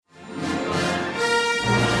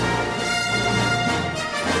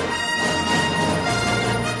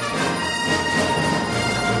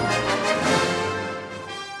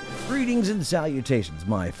and salutations,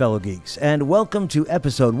 my fellow geeks, and welcome to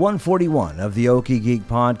episode 141 of the Okie Geek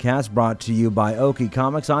Podcast, brought to you by Okie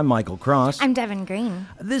Comics. I'm Michael Cross. I'm Devin Green.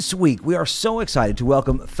 This week, we are so excited to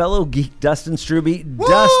welcome fellow geek Dustin Strube. Woo!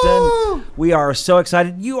 Dustin, we are so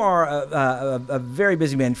excited. You are a very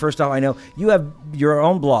busy man. First off, I know you have your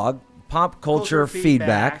own blog, Pop Culture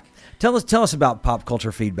Feedback. Tell us about Pop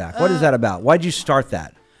Culture Feedback. What is that about? Why did you start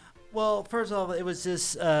that? Well, first of all, it was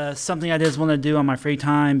just something I just wanted to do on my free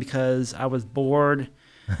time because I was bored.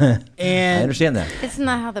 And I understand that. It's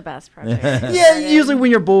not how the best project is. Yeah, usually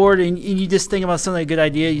when you're bored and you just think about something, a good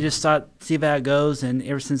idea, you just start see how it goes. And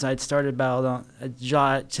ever since I'd started about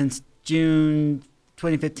since June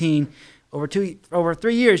 2015, over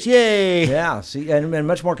 3 years, yay! Yeah, see, and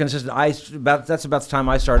much more consistent. That's about the time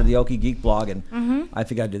I started the Okie Geek blog, and I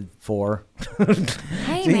think I did 4.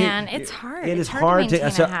 Hey, See, man, it's hard. It is It's hard to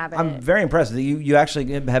maintain so a habit. I'm very impressed that you actually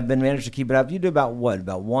have been managed to keep it up. You do about what?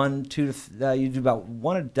 About 1, 2, you do about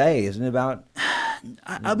 1 a day, isn't it? About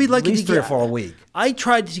I'll be lucky at least to 3 get or 4 a week. I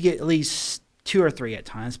tried to get at least 2 or 3 at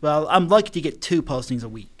times, but I'm lucky to get 2 postings a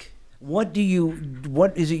week. What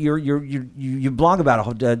is it you blog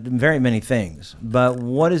about very many things, but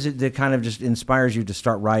what is it that kind of just inspires you to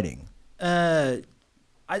start writing? I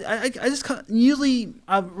just usually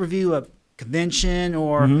I review a convention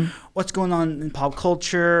or what's going on in pop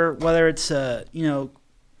culture, whether it's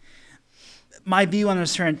my view on a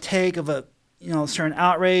certain take of a certain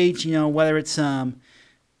outrage, whether it's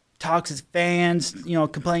talks as fans,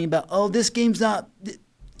 complaining about this game's not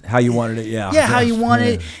How you wanted it, yeah. how you want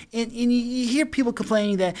it, and you hear people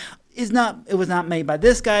complaining that it was not made by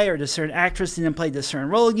this guy or this certain actress didn't play this certain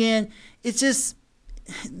role again. It's just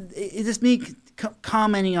me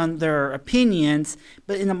commenting on their opinions,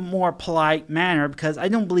 but in a more polite manner because I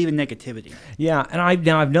don't believe in negativity. Yeah, and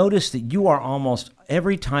I've noticed that you are almost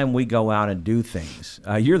every time we go out and do things,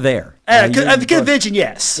 you're there. At the convention,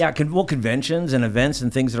 yes. Yeah, conventions and events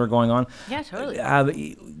and things that are going on. Yeah,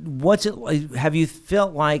 totally. What's it like? Have you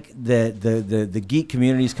felt like the geek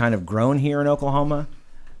community's kind of grown here in Oklahoma?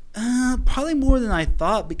 Probably more than I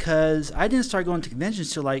thought because I didn't start going to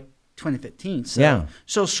conventions till like 2015.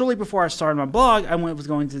 So shortly before I started my blog, I was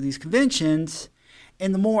going to these conventions,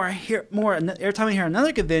 and the more I hear every time I hear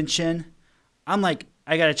another convention, I'm like,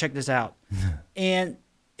 I got to check this out. And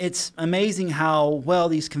it's amazing how well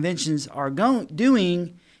these conventions are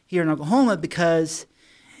doing here in Oklahoma because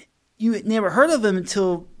you never heard of them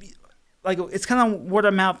until it's kind of word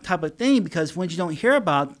of mouth type of thing because when you don't hear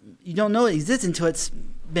about, you don't know it exists until it's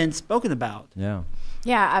been spoken about. Yeah.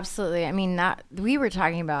 Yeah, absolutely. I mean, we were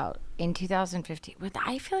talking about in 2015.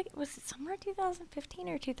 I feel like was it somewhere 2015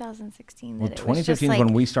 or 2016? Well, 2015 is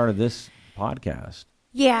when we started this podcast.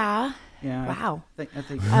 Yeah. Yeah. Wow. I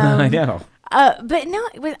think. I know. But no,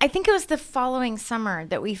 I think it was the following summer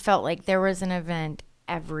that we felt like there was an event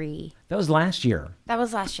every. That was last year. That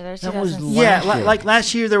was last year. That was Yeah, last year. like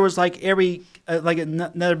last year there was like every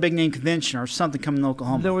another big name convention or something coming to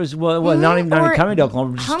Oklahoma. There was not even coming to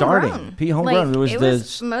Oklahoma, just starting. Homegrown. It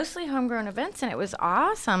was mostly homegrown events, and it was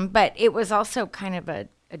awesome. But it was also kind of a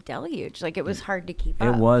deluge. Like it was hard to keep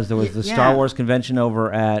up. It was. There was the Star Wars convention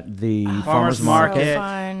over at the Farmers Market. So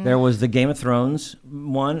fun. There was the Game of Thrones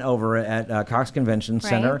one over at Cox Convention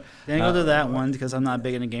Center. Didn't go to that one because I'm not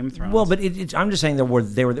big into Game of Thrones. Well, but I'm just saying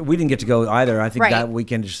we didn't get to go either. I think that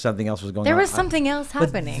weekend just something else was going on. There was something else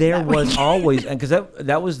happening. But there was always, and because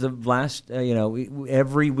that was the last,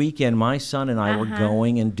 every weekend my son and I were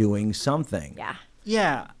going and doing something. Yeah.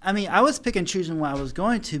 Yeah. I mean, I was pick and choosing what I was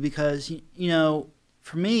going to because,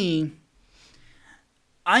 for me,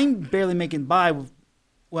 I'm barely making by with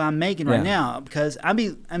what I'm making right now because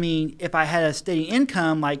if I had a steady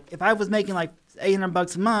income, like if I was making like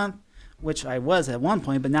 $800 a month, which I was at one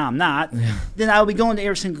point, but now I'm not, then I would be going to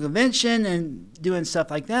every single convention and doing stuff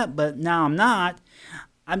like that. But now I'm not.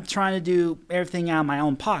 I'm trying to do everything out of my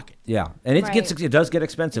own pocket. Yeah, and it does get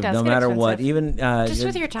expensive no matter what. Even just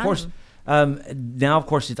with your time. Of course, now, of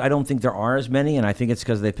course, I don't think there are as many, and I think it's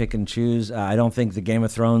because they pick and choose. I don't think the Game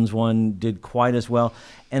of Thrones one did quite as well,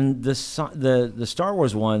 and the Star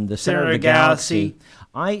Wars one, the Center of the Galaxy,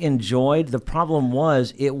 I enjoyed. The problem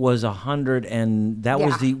was it was 100, and that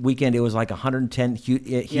was the weekend. It was like 110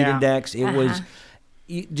 heat index. It was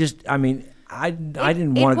just. I mean, I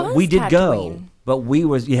didn't want to. We did go. But we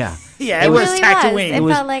was it was really Tatooine.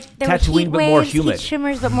 It felt like there Tatooine, were heat but waves, more humid. heat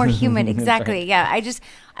shimmers, but more humid. Exactly. Yeah.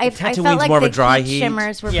 I felt like more of the a dry heat heat.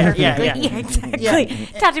 shimmers were Yeah, perfectly. yeah. Exactly. Yeah.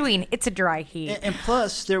 Tatooine, it's a dry heat. And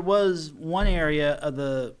plus, there was one area of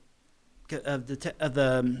the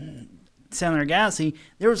Center Galaxy,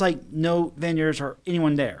 there was like no vendors or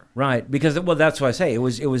anyone there. Right, because that's what I say.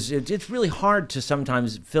 It's really hard to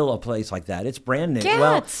sometimes fill a place like that. It's brand new. Yeah,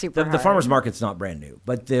 well, it's super the hard. farmers market's not brand new,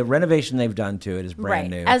 but the renovation they've done to it is brand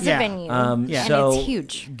new. As a venue, and so it's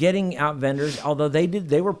huge. Getting out vendors, although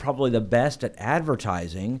they were probably the best at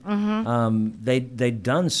advertising. They'd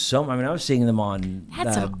done so. I mean, I was seeing them on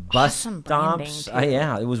Had some bus awesome stops. branding, too.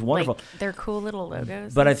 Yeah, it was wonderful. Like their cool little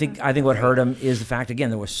logos. But and I think what hurt them is the fact, again,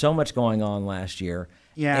 there was so much going on last year.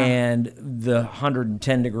 Yeah. And the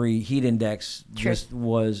 110-degree heat index just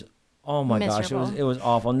was, oh my gosh, it was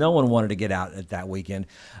awful. No one wanted to get out at that weekend,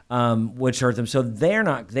 which hurt them. So they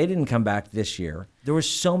didn't come back this year. There were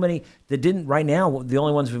so many that didn't right now. The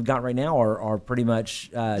only ones we've got right now are pretty much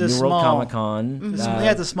New World Comic Con.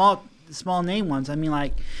 The small name ones. I mean,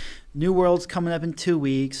 like New World's coming up in 2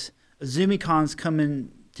 weeks. AzumiCon's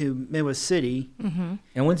coming to Midwest City. Mm-hmm.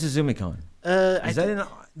 And when's AzumiCon?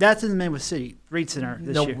 That's in the Midwest City Reed Center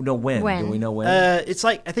this year. No, when? Do we know when? It's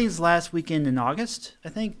like, I think it's last weekend in August, I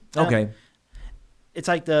think. Okay. It's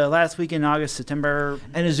like the last weekend in August, September.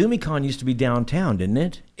 And AzumiCon used to be downtown, didn't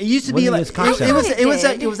it? It used to be like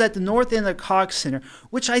it was at the north end of the Cox Center,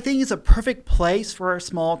 which I think is a perfect place for a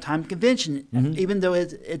small time convention. Mm-hmm. Even though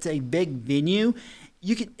it's a big venue,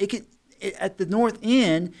 at the north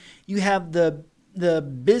end you have the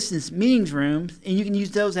business meetings rooms, and you can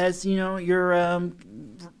use those as your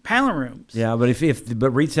panel rooms. Yeah, but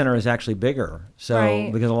Reed Center is actually bigger. So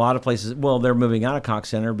because a lot of places, they're moving out of Cox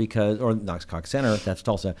Center not Cox Center, that's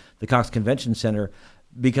Tulsa, the Cox Convention Center,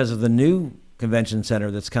 because of the new convention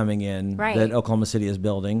center that's coming in that Oklahoma City is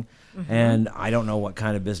building. Mm-hmm. And I don't know what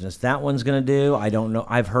kind of business that one's going to do. I don't know.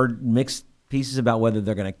 I've heard mixed pieces about whether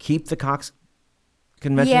they're going to keep the Cox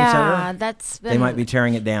Convention Center. Yeah, that's been they might be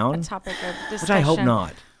tering it down. a topic of discussion. Which I hope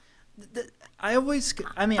not. I feel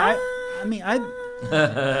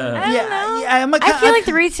like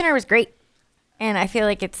the Reed Center was great, and I feel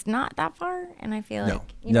like it's not that far, and I feel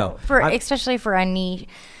like especially for a niche,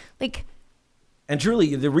 like. And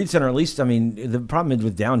truly, the Reed Center, at least, I mean, the problem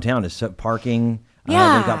with downtown is parking.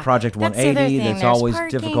 Yeah, they've got Project 180 that's always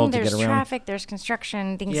parking, difficult to get around. There's traffic, there's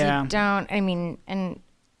construction, things you don't. I mean, and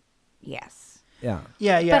yes. Yeah.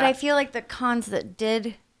 But I feel like the cons that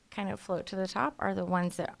did kind of float to the top are the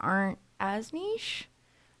ones that aren't as niche.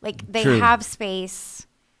 Like they have space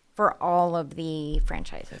for all of the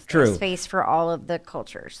franchises. They have space for all of the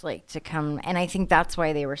cultures, like to come. And I think that's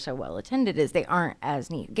why they were so well attended, is they aren't as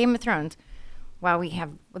niche. Game of Thrones, while they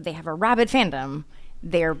have a rabid fandom,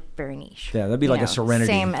 they're very niche. Yeah, that'd be like a Serenity.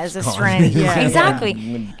 Same as a Serenity.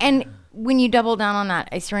 Exactly. And when you double down on that,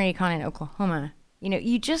 a Serenity Con in Oklahoma,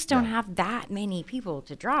 you just don't have that many people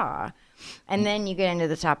to draw. And then you get into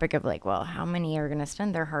the topic of like, well, how many are going to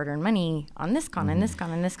spend their hard-earned money on this con and this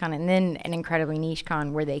con and this con, and then an incredibly niche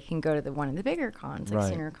con where they can go to one of the bigger cons,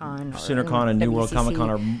 like SoonerCon. SoonerCon and New World Comic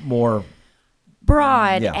Con are more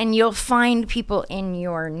broad, and you'll find people in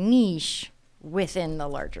your niche within the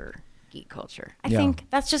larger geek culture. I think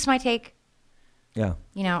that's just my take. Yeah.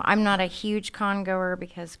 I'm not a huge con goer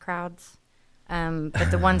because crowds.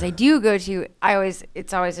 But the ones I do go to,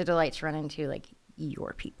 it's always a delight to run into like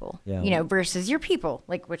your people, versus your people,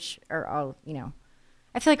 like which are all,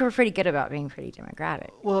 I feel like we're pretty good about being pretty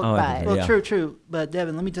democratic. True. But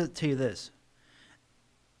Devin, let me tell you this.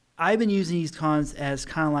 I've been using these cons as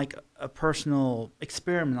kind of like a personal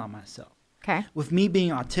experiment on myself. Okay. With me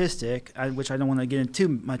being autistic, which I don't want to get into too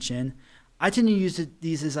much in, I tend to use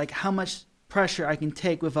these as like how much pressure I can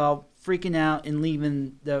take without freaking out and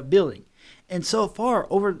leaving the building. And so far,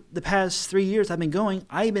 over the past 3 years I've been going,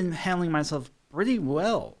 I've been handling myself pretty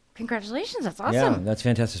well. Congratulations, that's awesome. Yeah, that's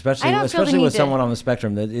fantastic, especially with someone on the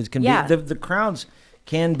spectrum. That it can be the crowds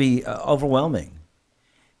can be overwhelming.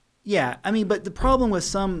 Yeah, I mean, but the problem with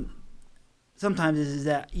sometimes is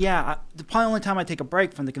that the probably only time I take a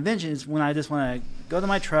break from the convention is when I just want to go to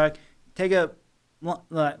my truck, take a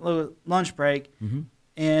little lunch break,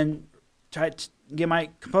 and try to get my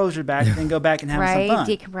composure back, and then go back and have some fun.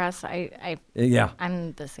 Decompress.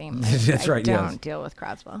 I'm the same. That's right. I don't deal with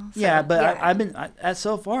crowds well. So, I've been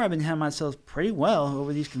so far I've been handling myself pretty well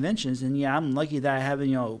over these conventions, and I'm lucky that I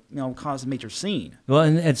haven't caused a major scene. Well,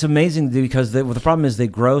 and it's amazing because the problem is they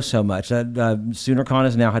grow so much. SoonerCon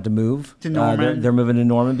has now had to move to Norman. They're moving to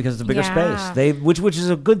Norman because it's a bigger space. Which is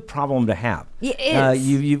a good problem to have. It is.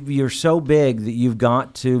 You're so big that you've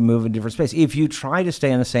got to move in different space. If you try to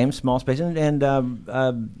stay in the same small space, and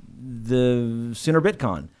the Sooner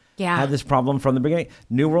BitCon had this problem from the beginning.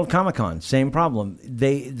 New World Comic Con, same problem.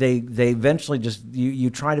 They eventually just you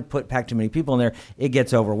try to pack too many people in there, it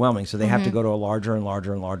gets overwhelming. So they have to go to a larger and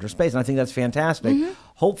larger and larger space. And I think that's fantastic.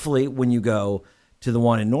 Hopefully, when you go to the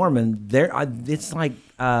one in Norman, it's like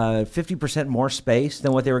 50% more space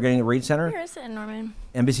than what they were getting at Reed Center. Where is it in Norman?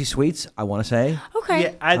 Embassy Suites, I want to say.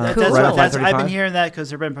 Okay. Yeah, cool. I've been hearing that because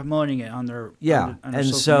they've been promoting it on their on and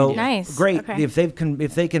social so media. Nice. Great. Okay.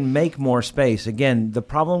 If they can make more space. Again, the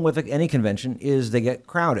problem with any convention is they get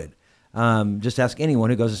crowded. Just ask anyone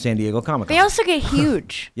who goes to San Diego Comic-Con. They also get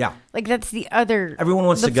huge. Yeah. Like that's the other. Everyone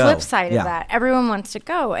wants to go. The flip side of that. Everyone wants to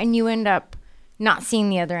go, and you end up not seeing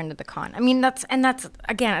the other end of the con. I mean, that's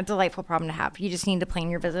again a delightful problem to have. You just need to plan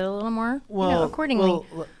your visit a little more, accordingly.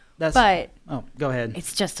 Go ahead.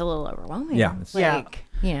 It's just a little overwhelming. Yeah.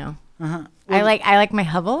 Uh-huh. I like my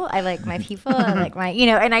hovel. I like my people. I like my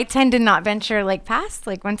and I tend to not venture past.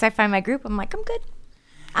 Like once I find my group, I'm like, I'm good.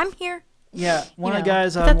 I'm here. Yeah, one of the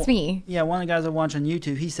guys. That's me. Yeah, one of the guys I watch on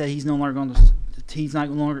YouTube. He said he's no longer going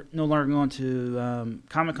going to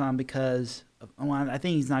Comic-Con because I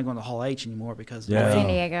think he's not going to Hall H anymore because of San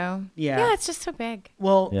Diego. Yeah, it's just so big.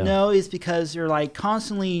 Well, no, it's because they're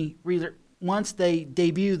constantly once they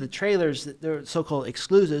debut the trailers, they're so-called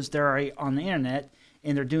exclusives. They're already on the internet,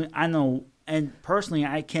 and they're doing. I know, and personally,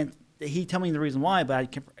 I can't. He told me the reason why, but I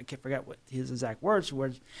can't forget what his exact words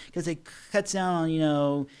were because it cuts down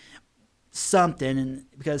on something, and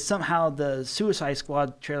because somehow the Suicide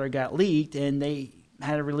Squad trailer got leaked, and they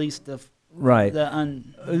had to release the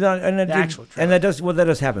actual trailer. And that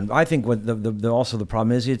does happen. I think what also the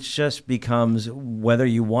problem is, it just becomes whether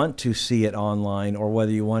you want to see it online or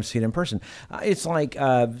whether you want to see it in person. It's like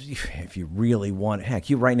if you really want, heck,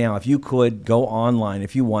 right now, if you could go online,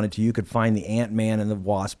 if you wanted to, you could find the Ant-Man and the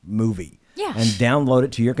Wasp movie. Yeah. And download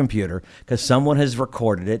it to your computer because someone has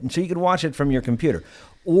recorded it, and so you could watch it from your computer.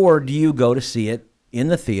 Or do you go to see it in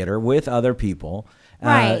the theater with other people?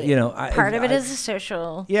 Right. Part of it is a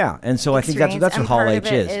social. Yeah, and so I think that's what Hall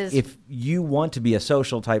H is. If you want to be a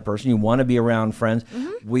social type person, you want to be around friends.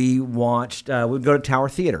 Mm-hmm. We watched. We'd go to Tower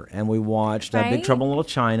Theater and we watched Big Trouble in Little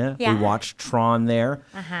China. Yeah. We watched Tron there.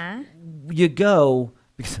 You go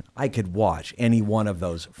because I could watch any one of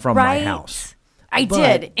those from my house. I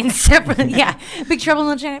did in separate. Yeah, Big Trouble in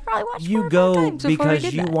Little China. I probably watched. You go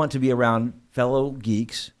because you want to be around fellow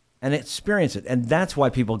geeks and experience it, and that's why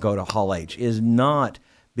people go to Hall H. Is not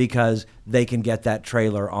because they can get that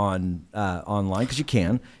trailer on online, because you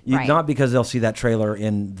can. Not because they'll see that trailer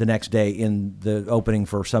in the next day in the opening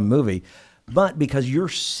for some movie, but because you're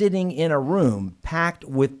sitting in a room packed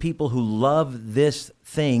with people who love this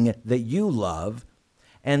thing that you love,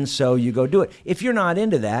 and so you go do it. If you're not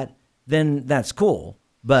into that, then that's cool.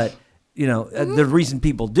 But, the reason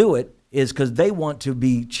people do it is because they want to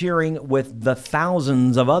be cheering with the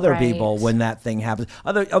thousands of other people when that thing happens.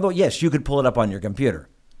 Although, yes, you could pull it up on your computer,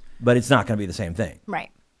 but it's not going to be the same thing. Right.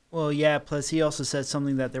 Well, yeah, plus he also said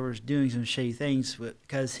something that they were doing some shady things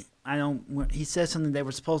because he said something they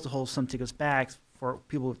were supposed to hold some tickets back for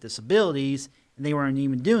people with disabilities, and they weren't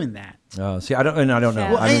even doing that. Oh, see, I don't know.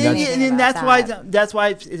 Well, and that's why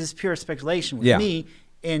it is pure speculation with me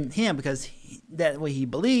and him, because that way he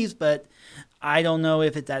believes, but I don't know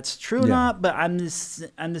if that's true or not. But I'm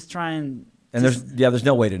just trying. And there's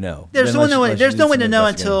no way to know. There's no way to know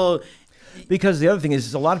until. Because the other thing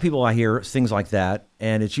is a lot of people I hear things like that,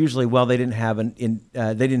 and it's usually they didn't have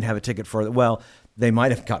a ticket for it. Well, they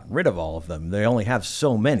might have gotten rid of all of them. They only have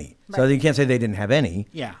so many, so you can't say they didn't have any.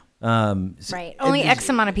 Yeah. Right. Only X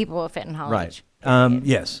amount of people will fit in Hall H. Right.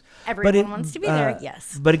 Yes. Everyone wants to be there.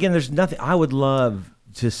 Yes. But again, there's nothing. I would love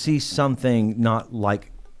to see something not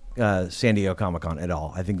like San Diego Comic-Con at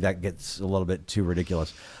all. I think that gets a little bit too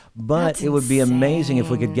ridiculous. But it would be amazing if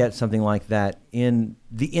we could get something like that in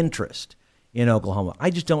the interest in Oklahoma. I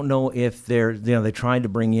just don't know if they tried to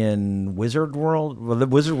bring in Wizard World. Well, the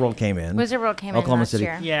Wizard World came in. Oklahoma City.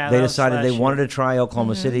 Year. Yeah, they decided they wanted to try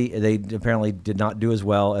Oklahoma City. They apparently did not do as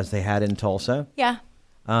well as they had in Tulsa. Yeah.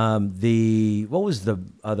 What was the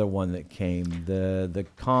other one that came? The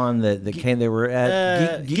con that came. They were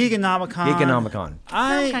at Geekonomicon.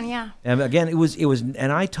 Geekonomicon. And again, it was,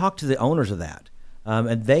 and I talked to the owners of that,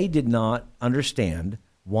 and they did not understand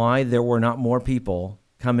why there were not more people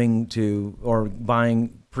coming to or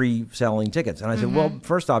buying pre-selling tickets. And I said, well,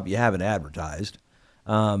 first off, you haven't advertised,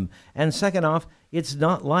 and second off, it's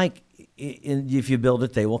not like if you build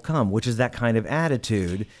it, they will come, which is that kind of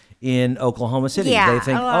attitude in Oklahoma City. Yeah, they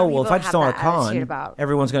think, if I just throw a con,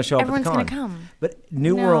 everyone's going to show up at the con. Everyone's going to come. But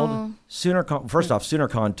New World,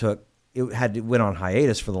 SoonerCon went on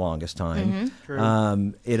hiatus for the longest time.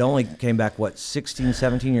 True. It only came back 16,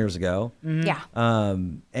 17 years ago. Yeah.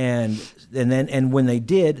 And when they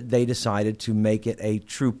did, they decided to make it a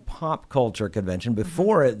true pop culture convention.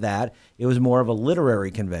 Before that, it was more of a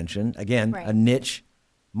literary convention. Again, a niche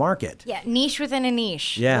market. Yeah, niche within a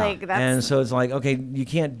niche. Yeah, and so it's like, okay, you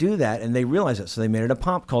can't do that, and they realize it, so they made it a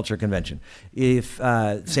pop culture convention.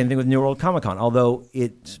 Same thing with New World Comic Con, although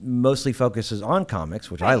it mostly focuses on comics,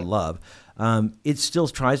 which I love. It still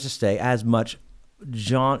tries to stay as much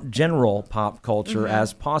general pop culture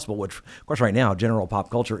as possible, which of course right now general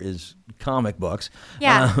pop culture is comic books.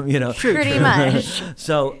 Yeah, pretty much.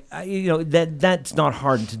 So that's not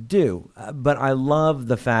hard to do, but I love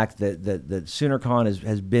the fact that SoonerCon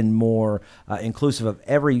has been more inclusive of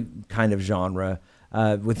every kind of genre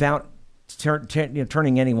without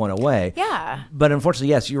turning anyone away. Yeah. But unfortunately,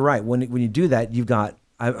 yes, you're right. When you do that, you've got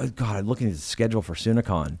I'm looking at the schedule for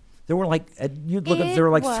SoonerCon. There were like there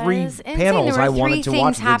were like 3 panels I wanted to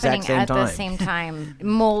watch at the exact same time. At the same time,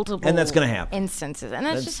 multiple and that's going to happen. Instances, and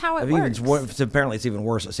that's just how it works. Apparently, it's even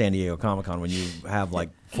worse at San Diego Comic Con when you have like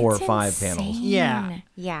 4 or 5 panels. Yeah.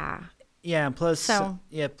 Plus, some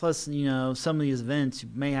of these events you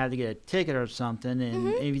may have to get a ticket or something, and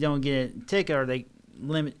if you don't get a ticket or they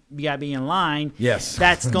limit, you gotta be in line. Yes,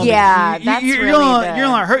 that's going. You're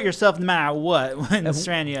gonna hurt yourself no matter what when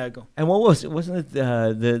San Diego. And what wasn't it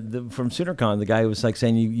the from SoonerCon? The guy was like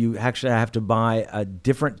saying you actually have to buy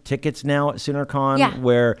different tickets now at SoonerCon,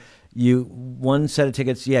 where one set of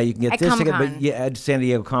tickets, you can get this ticket, but at San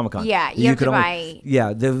Diego Comic Con, you have to buy.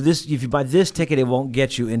 If you buy this ticket, it won't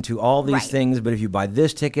get you into all these things, but if you buy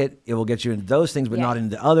this ticket, it will get you into those things, but not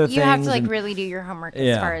into other things. You have to really do your homework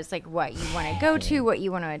as far as what you want to go to, what you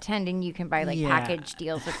want to attend, and you can buy package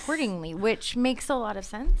deals accordingly, which makes a lot of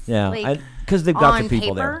sense. Yeah, because they've got the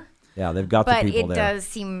people there. Yeah, they've got the people there. But it does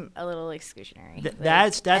seem a little exclusionary.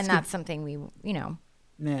 That's something we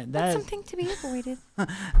Man, that's something to be avoided.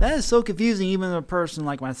 That is so confusing, even to a person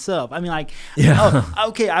like myself. I mean,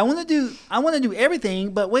 okay, I want to do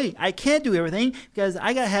everything, but wait, I can't do everything because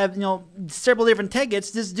I gotta have several different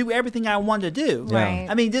tickets just to do everything I want to do. Right.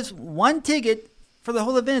 I mean, just one ticket for the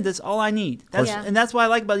whole event. That's all I need. And that's what I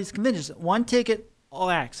like about these conventions. One ticket,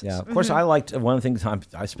 all access. Yeah. Of course, I liked one of the things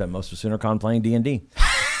I spent most of SoonerCon playing D&D.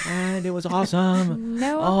 And it was awesome.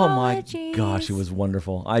 My gosh, it was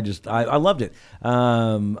wonderful. I loved it.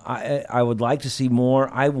 I would like to see more.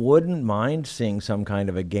 I wouldn't mind seeing some kind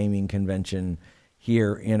of a gaming convention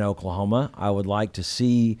here in Oklahoma. I would like to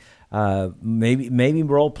see maybe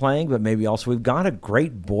role playing, but maybe also we've got a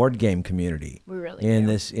great board game community. We really in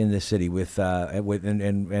this city with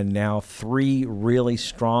now 3 really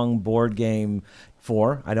strong board game.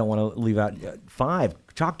 4. I don't want to leave out 5.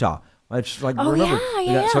 Choctaw. So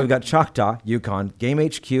we've got Choctaw, Yukon, Game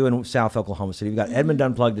HQ in South Oklahoma City. We've got Edmond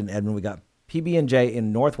Unplugged in Edmond. We've got PB&J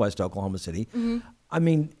in Northwest Oklahoma City. Mm-hmm. I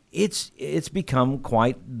mean, it's become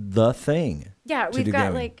quite the thing. Yeah, we've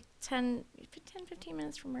got gaming. 10-15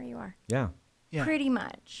 minutes from where you are. Yeah. Pretty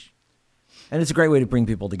much. And it's a great way to bring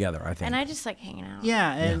people together, I think. And I just like hanging out.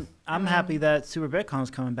 Yeah, and I'm happy that Super BitCon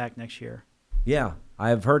is coming back next year. Yeah,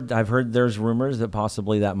 I've heard there's rumors that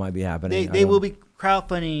possibly that might be happening. They will be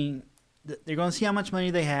crowdfunding. They're going to see how much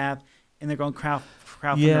money they have, and they're going to crowdfund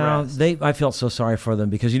the rest. I felt so sorry for them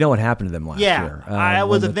because you know what happened to them last year. I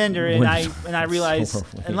was a vendor, and I realized,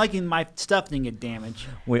 and my stuff didn't get damaged.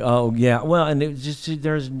 And it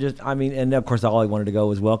was and of course all I wanted to go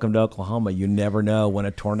was welcome to Oklahoma. You never know when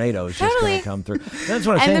a tornado is just going to come through. That's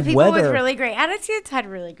what I'm saying. And the people with really great attitudes had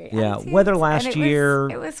really great attitudes. Yeah, weather last year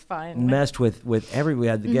it was fun. Messed with we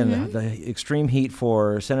had again the extreme heat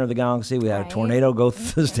for Center of the Galaxy. We had a tornado go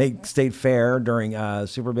through the state fair during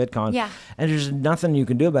Super BitCon. Yeah, and there's nothing you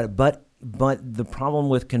can do about it, but the problem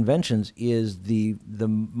with conventions is the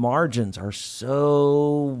margins are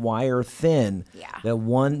so wire thin that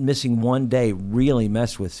missing one day really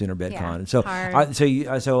messed with Sooner BitCon. And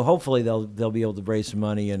so hopefully they'll be able to raise some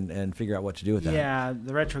money and figure out what to do with that. Yeah,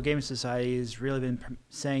 the Retro Gaming Society has really been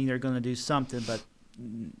saying they're going to do something, but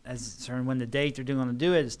when the date they're going to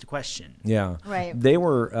do it is the question. Yeah, right. They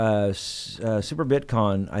were Super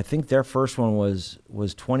BitCon. I think their first one was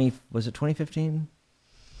 2015.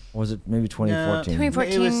 Or was it maybe 2014? No,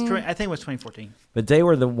 2014. I think it was 2014. But they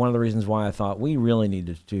were one of the reasons why I thought we really need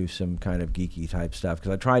to do some kind of geeky type stuff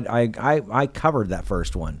because I covered that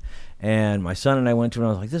first one, and my son and I went to it and I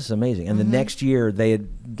was like, this is amazing. And the next year they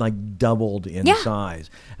had doubled in size,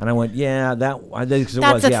 and I went, because it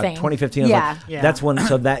was 2015. I was like, that's when.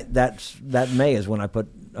 So that May is when I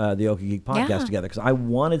put the Okie Geek podcast together because I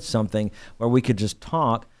wanted something where we could just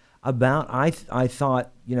talk about. I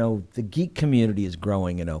thought the geek community is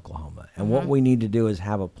growing in Oklahoma, and what we need to do is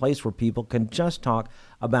have a place where people can just talk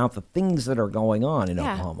about the things that are going on in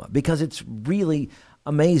Oklahoma because it's really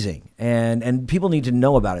amazing, and people need to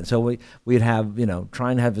know about it. So we'd have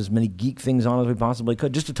try and have as many geek things on as we possibly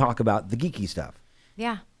could just to talk about the geeky stuff.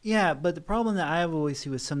 Yeah. Yeah, but the problem that I always see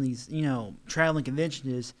with some of these, traveling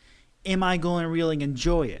conventions is, am I going to really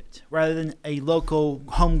enjoy it rather than a local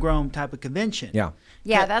homegrown type of convention? Yeah.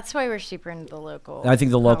 Yeah, that's why we're super into the local. I think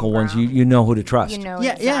the local ones, you know who to trust. You know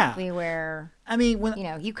exactly where. I mean,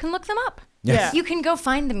 you can look them up. Yes. Yeah. You can go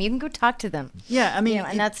find them. You can go talk to them. Yeah, I mean,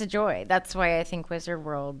 and that's a joy. That's why I think Wizard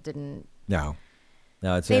World didn't. No,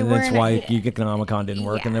 that's why Geek Comic-Con didn't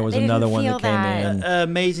work, and there was another one that came in.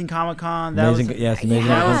 Amazing Comic-Con. Amazing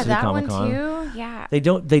that Comic-Con. One too. Yeah. They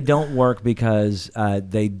don't work because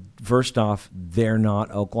they first off they're not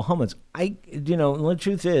Oklahomans. The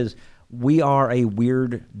truth is, we are a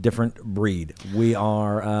weird, different breed. We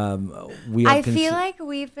are. I feel like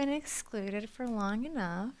we've been excluded for long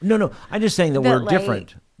enough. No. I'm just saying that we're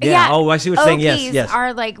different. Yeah. Oh, I see what you're saying. Yes.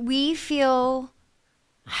 Are we feel.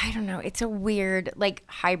 I don't know. It's a weird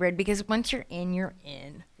hybrid because once you're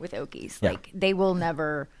in with Okies. Yeah. They will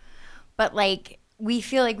never. But we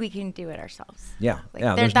feel like we can do it ourselves. Yeah.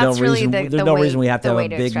 There's no reason. There's no reason we have to have a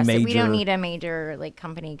big major. We don't need a major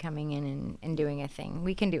company coming in and doing a thing.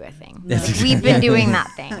 We can do a thing. No. We've been doing that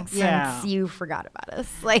thing since you forgot about us.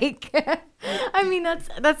 I mean,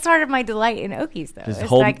 that's sort of my delight in Okies, though. Just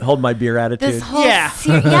hold my beer attitude.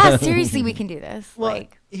 Seriously, we can do this. Well,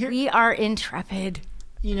 we are intrepid.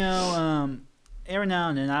 Every now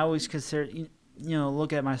and then I always consider,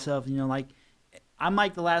 look at myself, I'm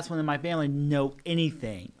the last one in my family to know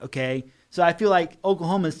anything, okay? So I feel like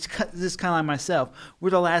Oklahoma is just kind of like myself.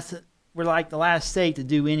 We're like the last state to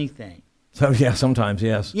do anything. So yeah, sometimes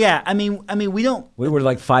yes. Yeah, I mean we don't. We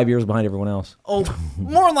were 5 years behind everyone else. Oh,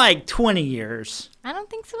 more like 20 years. I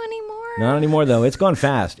don't think so anymore. Not anymore though. It's gone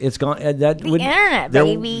fast. It's gone. Internet,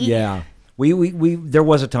 baby. Yeah. We there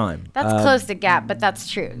was a time. That's closed the gap, but that's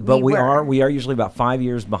true. But we are usually about 5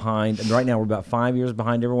 years behind, and right now we're about 5 years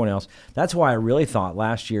behind everyone else. That's why I really thought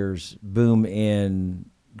last year's boom in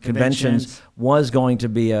conventions was going to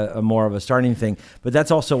be a more of a starting thing. But that's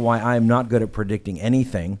also why I'm not good at predicting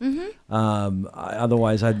anything. Mm-hmm.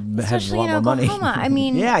 Otherwise, I'd have a lot more money. I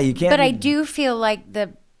mean, yeah, you can't. But I do feel like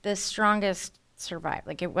the strongest survive.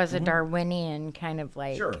 It was a Darwinian kind of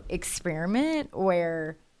experiment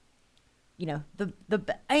where.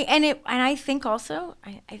 I think also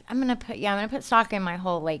I'm gonna put stock in my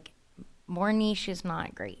whole more niche is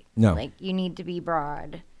not great. No, you need to be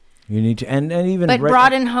broad. You need to and even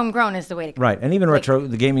broad and homegrown is the way to go. Right, and even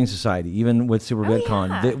the Gaming Society, even with Super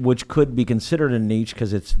VidCon, which could be considered a niche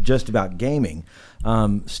because it's just about gaming,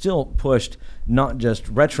 still pushed not just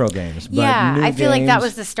retro games. But new I feel games. like that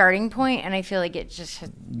was the starting point, and I feel like it just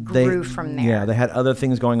grew from there. Yeah, they had other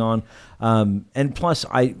things going on, and plus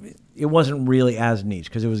it wasn't really as niche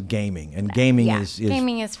because it was gaming, and gaming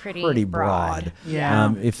is pretty broad.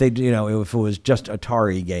 Yeah. If if it was just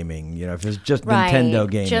Atari gaming, if it was just Nintendo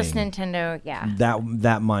gaming, just Nintendo,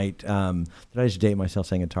 that might. Did I just date myself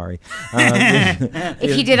saying Atari?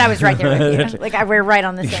 If you did, I was right there with you. We're right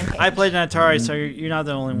on the same page. I played an Atari, so you're not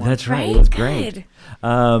the only one. That's right. It was great.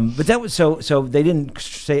 But that was so they didn't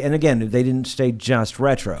say, and again, they didn't stay just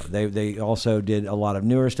retro. They also did a lot of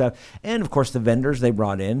newer stuff, and of course the vendors they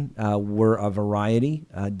brought in were a variety.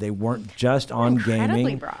 They weren't just on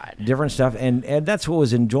gaming, broad. Different stuff, and that's what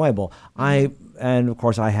was enjoyable. And of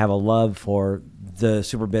course I have a love for the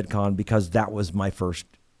Super VidCon because that was my first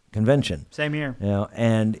convention. Same here.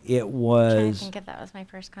 And it was. I'm trying to think if that was my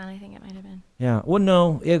first con. I think it might have been. Yeah. Well,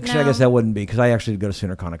 no. I guess that wouldn't be because I actually did go to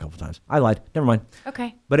SoonerCon a couple times. I lied. Never mind.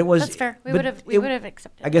 Okay. But it was. That's fair. We would have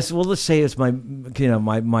accepted. I guess. Well, let's say it's my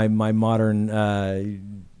my modern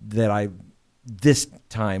this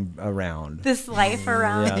time around. This life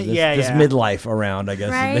around. This midlife around. I guess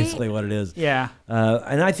is basically what it is. Yeah.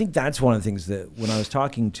 And I think that's one of the things that when I was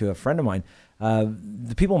talking to a friend of mine.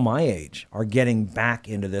 The people my age are getting back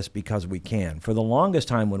into this because we can. For the longest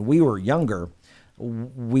time when we were younger,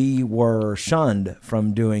 we were shunned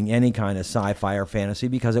from doing any kind of sci-fi or fantasy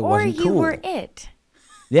because it wasn't cool. Or you were it.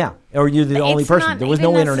 Yeah, or you're the only person. There was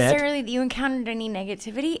no internet. It's not necessarily that you encountered any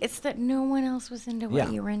negativity. It's that no one else was into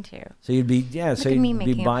what you were into. So you'd be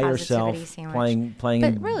by yourself playing.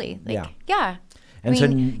 But really,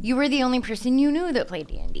 And you were the only person you knew that played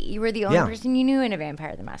D&D. You were the only person you knew in A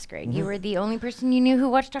Vampire the Masquerade. Mm-hmm. You were the only person you knew who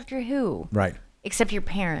watched Doctor Who. Right. Except your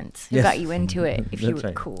parents who got you into it if you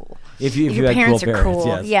were cool. If your parents are cool.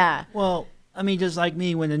 Yes. Yeah. Well, I mean, just like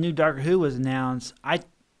me, when the new Doctor Who was announced, I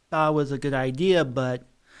thought it was a good idea, but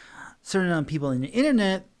certain people on the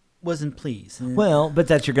internet wasn't pleased. Well, but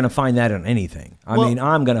you're going to find that on anything. I mean,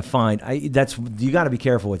 I'm going to find you got to be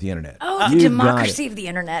careful with the internet. Oh, the democracy of the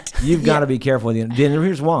internet. You've got to be careful with the internet. And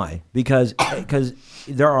here's why: because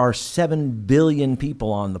there are 7 billion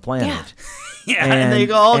people on the planet. and they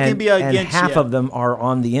all can be against and half of them are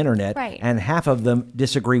on the internet, right. and half of them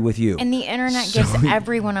disagree with you. And the internet gives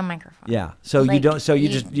everyone a microphone. Yeah, so you don't. So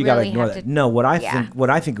you got to ignore that. No, what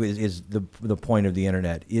I think is the point of the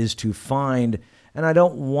internet is to find. And I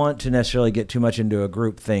don't want to necessarily get too much into a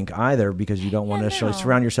group think either, because you don't want to necessarily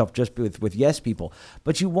surround yourself just with yes people.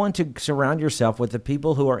 But you want to surround yourself with the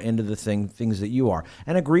people who are into the things that you are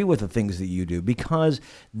and agree with the things that you do, because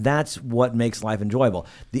that's what makes life enjoyable.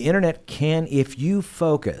 The internet can, if you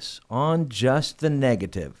focus on just the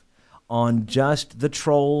negative, on just the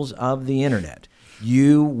trolls of the internet,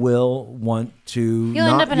 you will want to. You'll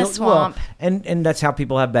end up in a swamp, and that's how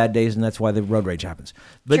people have bad days, and that's why the road rage happens.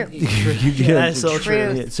 But that's so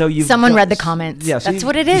true. So someone read the comments. Yeah, so that's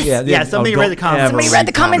what it is. Yeah, somebody read the comments. Somebody read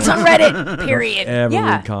the comments on Reddit. Period.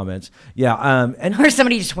 Read comments. Yeah, or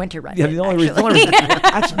somebody just went to Reddit. Yeah, the only reason.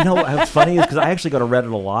 Actually, no, what's funny is because I actually go to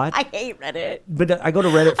Reddit a lot. I hate Reddit, but I go to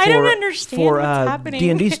Reddit for I don't understand what's happening.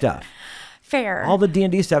 D&D stuff. Fair. All the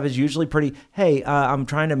D&D stuff is usually pretty, hey, I'm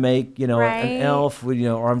trying to make, an elf,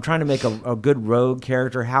 or I'm trying to make a good rogue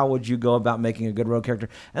character. How would you go about making a good rogue character?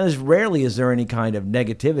 And there's rarely is there any kind of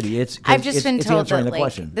negativity. I've just been told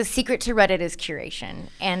that the secret to Reddit is curation.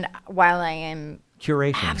 And while I am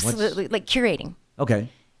curation, absolutely curating. Okay.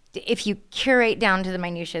 If you curate down to the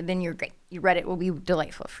minutia, then you're great. Reddit will be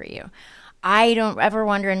delightful for you. I don't ever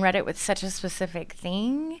wander in Reddit with such a specific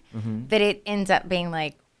thing that it ends up being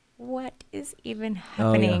like, what is even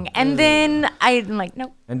happening? And then I'm like,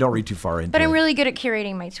 nope. And don't read too far into it. But I'm really good at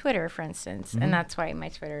curating my Twitter, for instance. And that's why my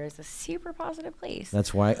Twitter is a super positive place.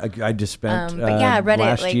 That's why I just spent Reddit,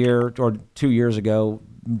 last year or 2 years ago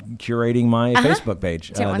curating my Facebook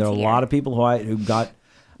page. There are a lot of people who got,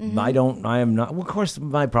 I am not, well, of course,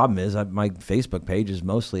 my problem is my Facebook page is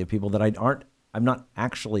mostly of people that I'm not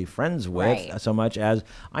actually friends with so much as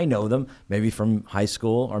I know them, maybe from high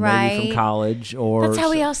school or maybe from college. Or that's how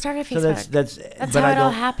we all started Facebook. So that's how it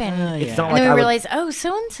all happened. It's not and like then we realized,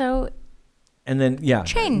 so-and-so and then,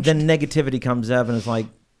 changed. Then negativity comes up and it's like,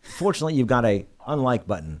 fortunately, you've got a unlike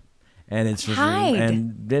button. And it's just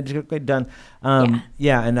and it's done.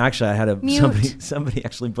 And actually, I had somebody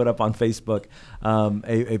actually put up on Facebook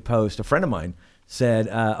a post. A friend of mine said,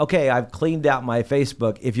 okay, I've cleaned out my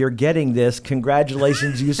Facebook. If you're getting this,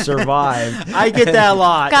 congratulations, you survived. I get that a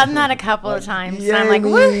lot. Gotten that a couple of times. And I'm like,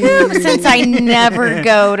 woohoo, since I never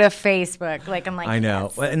go to Facebook. I'm like, I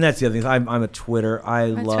know. Yes. And that's the other thing. I'm a Twitter. I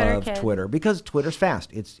love Twitter because Twitter's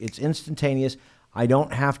fast. It's instantaneous. I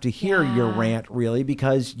don't have to hear your rant, really,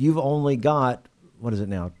 because you've only got, what is it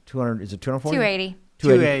now, 200, is it 240? 280.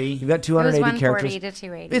 280. You've got 280 characters. 140 to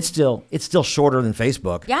 280. It's still shorter than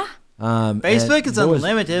Facebook. Yeah. Facebook is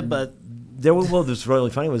unlimited, but this really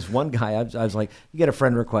funny was one guy. I was like, you get a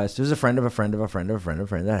friend request. There's a friend of a friend of a friend of a friend of a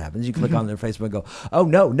friend. That happens. You click on their Facebook and go, oh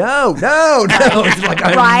no. It's like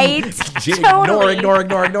ignore.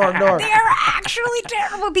 They are actually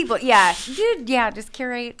terrible people. Yeah, dude. Yeah, just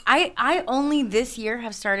curate. I only this year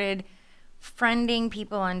have started friending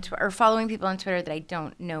people on Twitter or following people on Twitter that I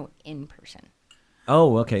don't know in person.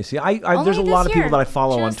 Oh, okay. See, there's a lot of people that I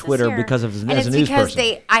follow on Twitter because of as a news person.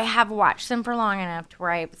 Because I have watched them for long enough to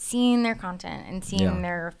where I've seen their content and seen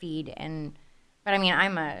their feed. But I mean,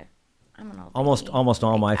 I'm an old almost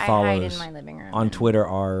all my followers in my living room on Twitter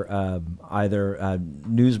are either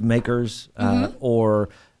newsmakers or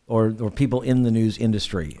people in the news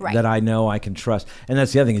industry that I know I can trust. And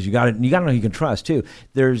that's the other thing is you got to know who you can trust too.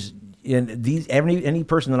 There's any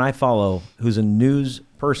person that I follow who's a news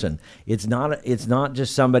person, it's not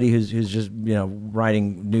just somebody who's just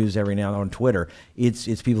writing news every now and then on Twitter.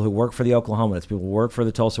 It's people who work for the Oklahoma, it's people who work for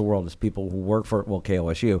the Tulsa World, it's people who work for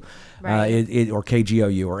KOSU, or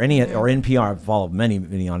KGOU or or NPR. I've followed many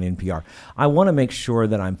on NPR. I want to make sure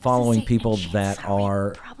that I'm following people that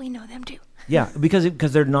are probably know them too. Yeah,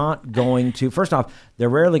 because they're not going to. First off, they're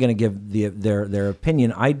rarely going to give their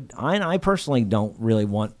opinion. I personally don't really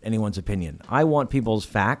want anyone's opinion. I want people's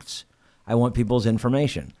facts. I want people's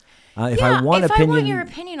information. If I want your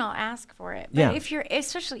opinion, I'll ask for it. But if you're a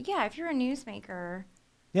newsmaker,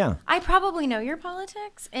 I probably know your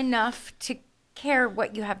politics enough to care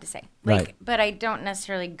what you have to say. But I don't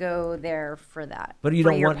necessarily go there for that. But you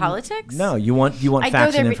don't want your politics? No, you want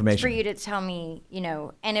facts and information. For you to tell me,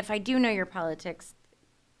 and if I do know your politics,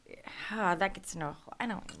 that gets I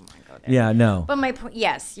don't even want to go there. Yeah, no. But my point,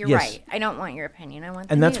 you're right. I don't want your opinion. I want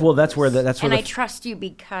the and that's news. I trust you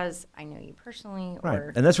because I know you personally.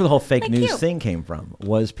 Right, and that's where the whole fake news thing came from.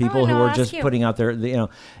 Was people who were just putting out there.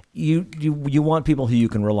 You want people who you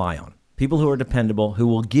can rely on. People who are dependable, who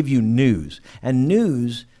will give you news. And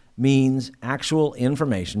news means actual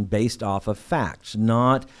information based off of facts,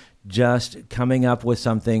 not just coming up with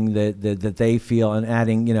something that they feel and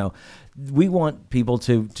adding, we want people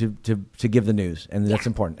to give the news, and that's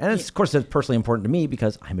important. And of course, that's personally important to me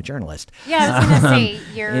because I'm a journalist. Yeah, I was going to say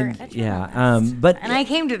you're a journalist. Yeah, and I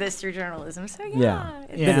came to this through journalism, so yeah.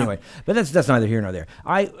 But anyway, that's neither here nor there.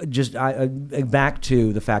 I back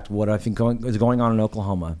to the fact of what I think is going on in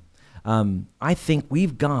Oklahoma. I think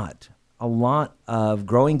we've got a lot of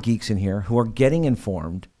growing geeks in here who are getting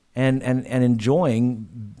informed and enjoying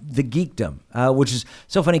the geekdom, which is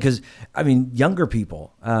so funny because, younger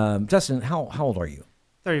people. Dustin, how old are you?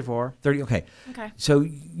 34. 30, okay. So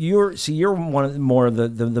you're one of more of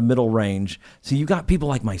the middle range. So you got people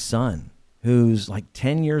like my son, who's like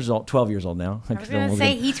 10 years old, 12 years old now. I was going to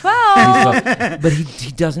say he's 12. But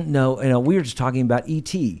he doesn't know, we were just talking about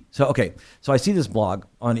E.T. So I see this blog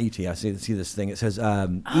on E.T. I see this thing. It says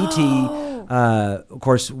E.T., of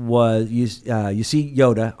course, you see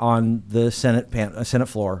Yoda on the Senate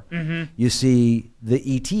floor. Mm-hmm. You see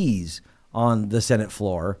the E.T.s on the Senate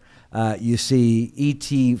floor. You see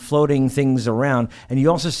E.T. floating things around. And you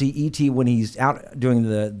also see E.T. when he's out doing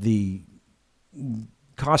the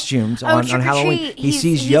costumes on Halloween. He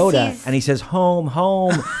sees Yoda and he says, "Home,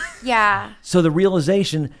 home." Yeah. So the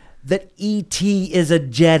realization that E.T. is a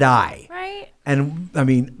Jedi. Right. And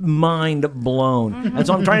mind blown. Mm-hmm. And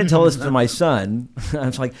so I'm trying to tell this to my son. I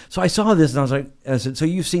was like, so I saw this and I said, so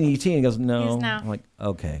you've seen E.T.? And he goes, no. I'm like,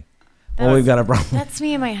 okay. We've got a problem. That's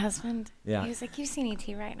me and my husband. Yeah. He was like, you've seen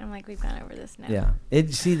E.T., right? And I'm like, we've gone over this now. Yeah. I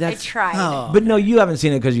tried. Oh. But no, you haven't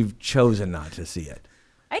seen it because you've chosen not to see it.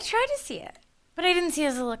 I tried to see it, but I didn't see it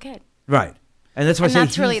as a little kid. Right. And that's why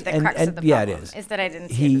that's really the crux of the problem. Yeah, it is that I didn't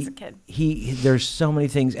see it as a kid. There's so many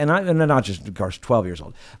things, and not just, of course, 12 years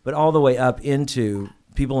old, but all the way up into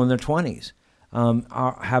people in their 20s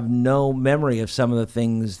have no memory of some of the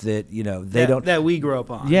things that that we grew up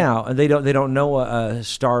on. Yeah, and they don't know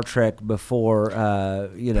Star Trek before.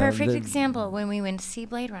 Perfect example when we went to see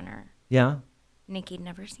Blade Runner. Yeah. Nikki'd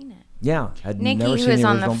never seen it. Yeah, Nikki, who is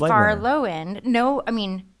on the far low end. No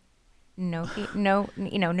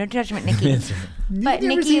judgment, Nikki. But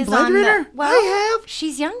Nikki is on the. Well, I have.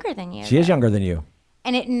 She's younger than you. She is younger than you.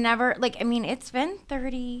 And it never, it's been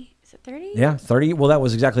 30. Is it 30? Yeah, 30. Well, that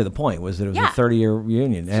was exactly the point. Was that it was a 30-year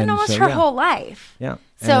reunion, and almost her whole life. Yeah.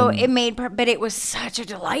 So but it was such a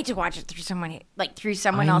delight to watch it through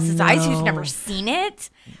someone else's eyes who's never seen it.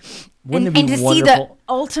 Wouldn't it be to wonderful? See the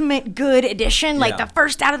ultimate good edition, the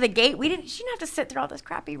first out of the gate. She didn't have to sit through all those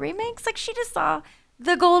crappy remakes. She just saw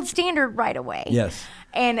the gold standard right away. Yes.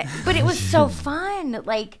 But it was so fun,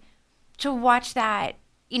 to watch that,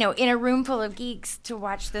 in a room full of geeks, to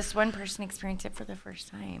watch this one person experience it for the first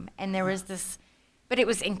time. And there was this, but it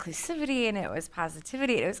was inclusivity and it was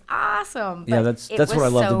positivity. It was awesome. Yeah, that's what I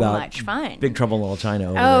loved about much fun. Big Trouble in Little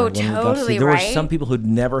China. Totally there right. were some people who'd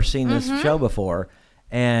never seen this show before.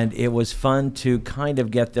 And it was fun to kind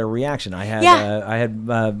of get their reaction. I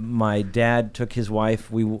had my dad took his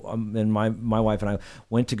wife. And my wife and I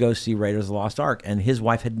went to go see Raiders of the Lost Ark. And his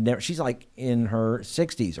wife had never. She's in her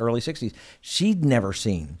 60s, early 60s. She'd never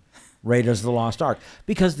seen Raiders of the Lost Ark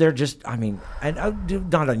because they're just.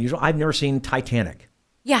 Not unusual. I've never seen Titanic.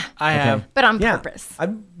 Yeah, I have, but on purpose.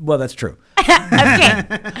 Well, that's true. Okay,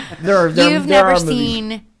 you've never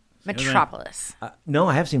seen Metropolis. No,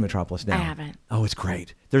 I have seen Metropolis now. I haven't. Oh, it's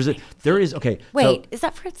great. There is okay. Wait, is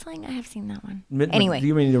that Fritz Lang? I have seen that one. Anyway,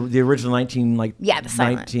 you mean the original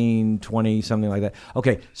 1920 something like that?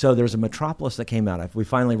 Okay, so there's a Metropolis that came out. We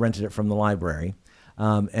finally rented it from the library,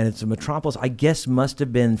 and it's a Metropolis. I guess must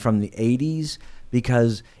have been from the 80s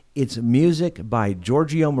because it's music by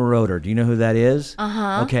Giorgio Moroder. Do you know who that is?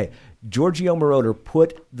 Okay. Giorgio Moroder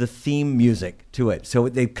put the theme music to it. So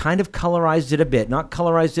they kind of colorized it a bit, not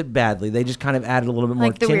colorized it badly. They just kind of added a little bit more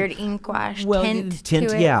like the weird ink wash tint to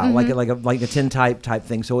it. Yeah, like a tint type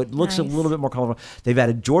thing. So it looks a little bit more colorful. They've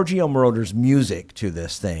added Giorgio Moroder's music to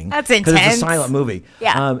this thing. That's intense. Because it's a silent movie.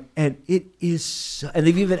 Yeah. And it is and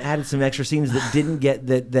they've even added some extra scenes that didn't get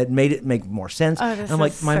that made it make more sense. Oh, and I'm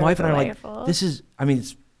like, my wife and I are like, this is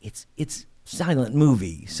it's silent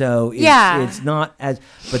movie, so it's not as.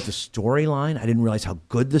 But the storyline, I didn't realize how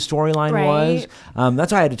good the storyline was.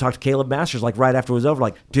 That's why I had to talk to Caleb Masters right after it was over.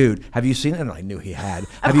 Like, dude, have you seen it? And I knew he had.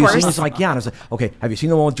 Have you seen this? Like, yeah. And I was like, okay, have you seen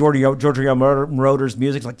the one with Giorgio Moroder's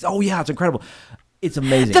music? It's like, oh yeah, it's incredible. It's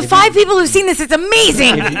amazing. The 5 people who've seen this, it's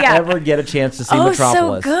amazing. If you ever get a chance to see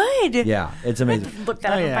Metropolis, so good. Yeah, it's amazing. Look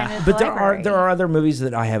that up and find it. But there are other movies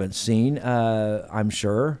that I haven't seen. I'm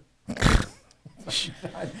sure.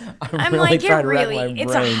 I'm really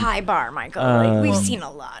it's a high bar, Michael. We've seen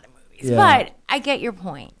a lot of movies, but I get your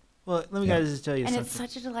point. Well, let me just tell you something. And it's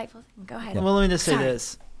such a delightful thing. Go ahead. Well, let me just say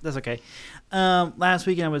this. That's okay. Last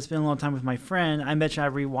weekend I was spending a little time with my friend. I mentioned I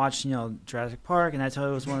rewatched, Jurassic Park, and I told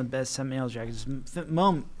him it was one of the best Samuel Jackson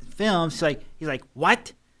films. He's like,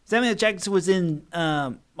 what? Samuel Jackson was in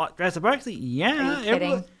Jurassic Park? Like, yeah. Are you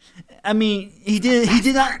kidding? I mean, he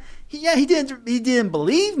did not. He didn't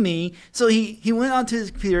believe me. So he went onto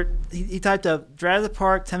his computer. He typed up Jurassic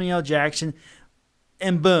Park, Samuel L. Jackson,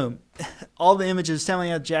 and boom, all the images of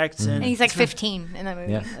Samuel L. Jackson. And he's like 15 in that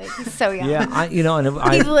movie. Yeah. Like, he's so young. Yeah,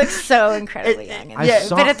 he looks so incredibly young.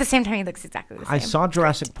 But at the same time, he looks exactly the same. I saw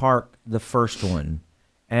Jurassic Park, the first one,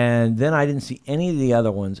 and then I didn't see any of the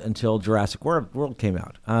other ones until Jurassic World came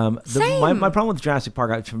out. My problem with Jurassic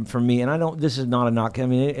Park, for me, and this is not a knock. I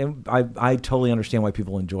mean, I totally understand why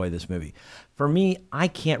people enjoy this movie. For me, I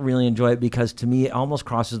can't really enjoy it because to me, it almost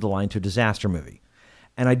crosses the line to a disaster movie.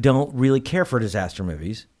 And I don't really care for disaster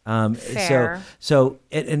movies. Fair. So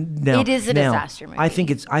now, it is a disaster movie. I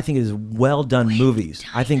think it is well done movies.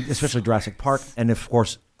 I think especially Jurassic Park, and of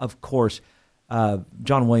course,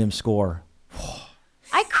 John Williams' score.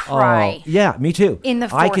 I cry. Oh, yeah, me too. In the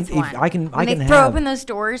fourth one. I can throw open those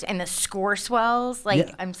doors and the score swells.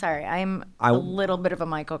 I'm sorry, I'm a little bit of a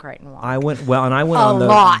Michael Crichton walk. I went on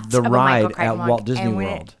the ride at Walt Disney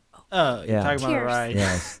World. Oh, you're talking about a ride.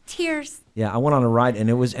 Yes. Tears. Yeah, I went on a ride, and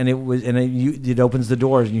it opens the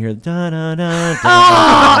doors, and you hear da da da.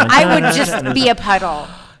 I would just be a puddle.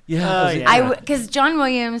 Yeah, because John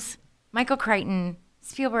Williams, Michael Crichton,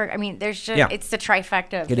 Spielberg. I mean, there's just it's the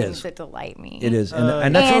trifecta of things that delight me. It is,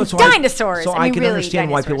 and that's dinosaurs. So I can understand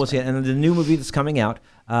why people see it. And the new movie that's coming out,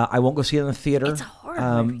 I won't go see it in the theater. It's a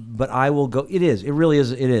horror movie. But I will go. It is. It really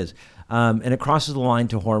is. It is. And it crosses the line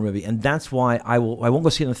to horror movie, and that's why I won't go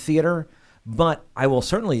see it in the theater. But I will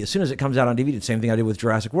certainly, as soon as it comes out on DVD, the same thing I did with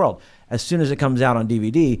Jurassic World. As soon as it comes out on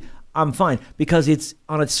DVD, I'm fine because it's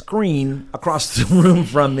on a screen across the room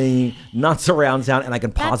from me, not surround sound, and I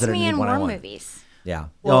can pause it when I want. That's me in war movies. Yeah.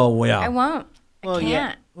 I won't. I can't.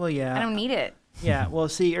 Yeah. Well, yeah. I don't need it. Yeah. Well,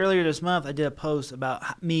 see, earlier this month I did a post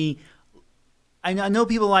about me. I know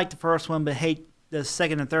people like the first one, but hate the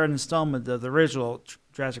second and third installment of the original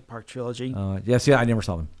Jurassic Park trilogy. Yes, I never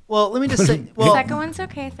saw them. Well, let me just say. The second one's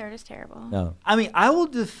okay. Third is terrible. No. I mean,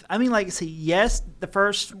 yes, the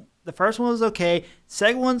first one was okay.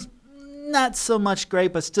 Second one's not so much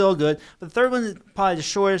great, but still good. But the third one is probably the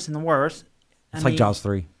shortest and the worst. It's like Jaws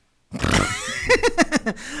 3.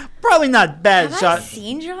 Probably not bad. Have I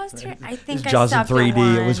seen Jaws 3? I think Jaws in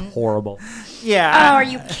 3D. It was horrible. Yeah. Oh, are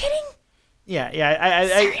you kidding?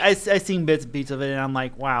 Yeah. I seen bits and pieces of it, and I'm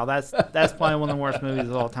like, wow, that's probably one of the worst movies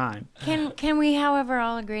of all time. Can we, however,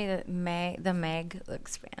 all agree that the Meg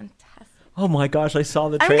looks fantastic? Oh my gosh, I saw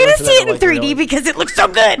the trailer. I'm gonna see it in 3D because it looks so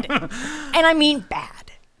good, and I mean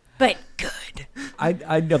bad, but good. I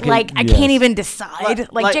can't even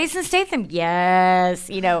decide. Like Jason Statham, yes.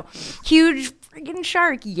 Huge friggin'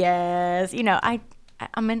 shark, yes.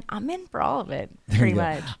 I'm in for all of it, pretty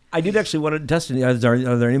much. I did actually want to, Dustin, are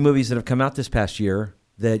there any movies that have come out this past year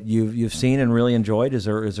that you've seen and really enjoyed? Is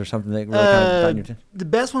there something that really kind of got your attention? The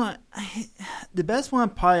best one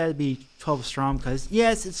probably had to be 12 Strong because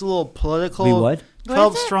yes, it's a little political. Be what?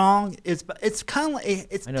 12 Strong. It's kind of like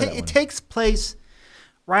it takes place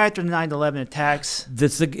right after the 9/11 attacks.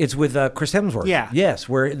 It's with Chris Hemsworth. Yeah. Yes,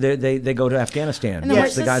 where they go to Afghanistan.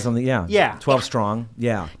 Yes, the guys on the 12 Strong.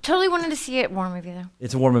 Yeah. Totally wanted to see it. War movie though.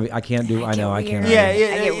 It's a war movie. I can't do. I know. I can't. Yeah. I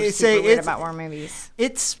get super weird about war movies.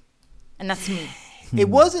 And that's me. It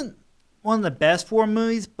wasn't one of the best war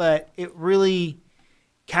movies, but it really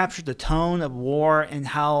captured the tone of war and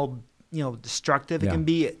how destructive it can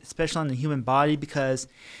be, especially on the human body. Because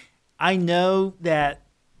I know that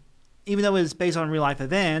even though it was based on real life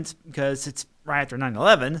events, because it's right after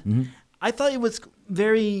 9/11, I thought it was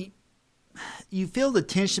very. You feel the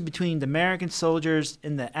tension between the American soldiers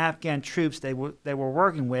and the Afghan troops they were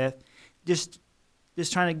working with, just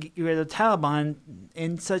trying to get rid of the Taliban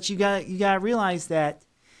and such. You got to realize that,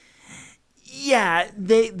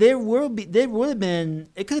 there would have been,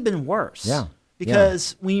 it could have been worse. Yeah.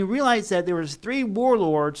 Because when you realize that there was 3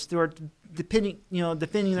 warlords that were defending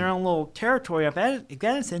their own little territory of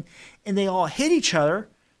Afghanistan, and they all hit each other,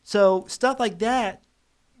 so stuff like that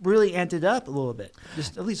really ended up a little bit.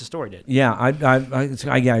 Just at least the story did. Yeah,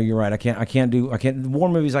 yeah, you're right. I can't war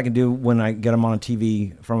movies. I can do when I get them on a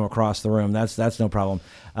TV from across the room. That's no problem.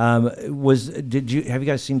 Have you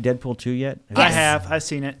guys seen Deadpool 2 yet? Yes. I have. I've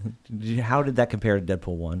seen it. How did that compare to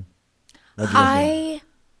Deadpool 1? I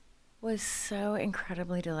was so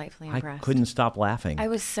incredibly delightfully impressed. I couldn't stop laughing. I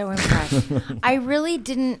was so impressed. I really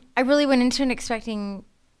went into it expecting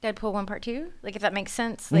Deadpool 1 Part 2, like if that makes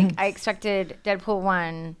sense. Like I expected Deadpool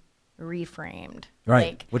 1 reframed. Right.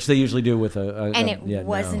 Like, which they usually do with and it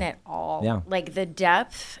wasn't at all. Yeah. Like the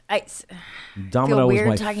depth. I Domino feel weird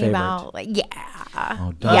was my talking favorite. about like yeah.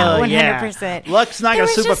 Oh, yeah, 100%. Luck's not there a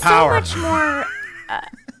was just superpower. so much more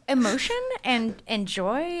emotion and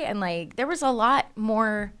joy, and like there was a lot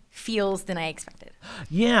more feels than I expected.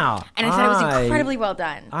 Yeah. And I thought it was incredibly well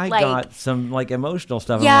done. I got some like emotional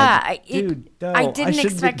stuff. Yeah, I'm like, dude, no, I didn't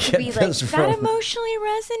expect to be like from... that emotionally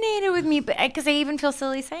resonated with me, but because I even feel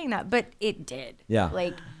silly saying that, but it did. Yeah.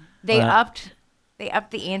 Like they upped the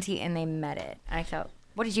ante and they met it. I felt.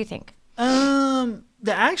 What did you think? The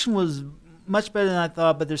action was much better than I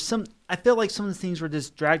thought, but I felt like some of the things were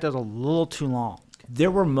just dragged out a little too long.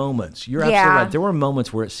 There were moments. You're absolutely right. There were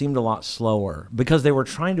moments where it seemed a lot slower because they were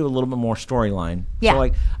trying to do a little bit more storyline. Yeah.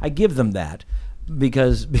 So I give them that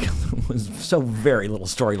because it was so very little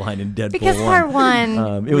storyline in Deadpool 1. Because part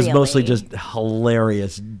one, it was mostly just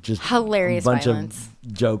hilarious, hilarious bunch violence.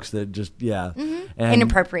 Of jokes that just and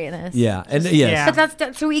inappropriateness. Yeah, and yes. Yeah. But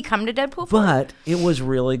that's we come to Deadpool for. But it was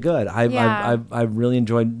really good. I really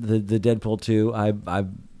enjoyed the Deadpool 2.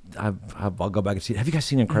 I'll go back and see it. Have you guys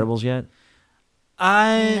seen Incredibles yet?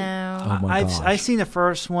 No. Oh my gosh. I've seen the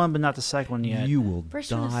first one, but not the second one yet. You will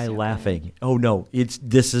First one was die so laughing. good. Oh no,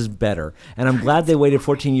 this is better, and I'm glad they waited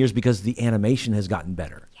 14 years because the animation has gotten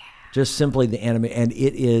better. Yeah. Just simply the anime, and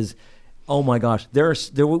it is. Oh my gosh,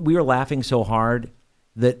 we were laughing so hard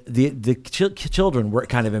that the children were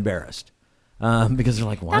kind of embarrassed because they're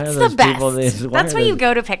like, why That's are those the best. people? That's why you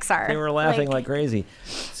go to Pixar. They were laughing like crazy.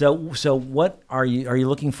 So what are you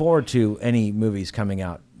looking forward to? Any movies coming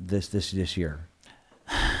out this year?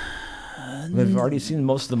 We've already seen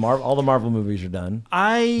most of all the Marvel movies are done.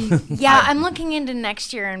 I'm looking into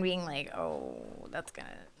next year and being like, oh, that's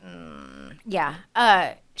gonna, yeah.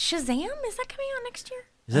 Shazam, is that coming out next year?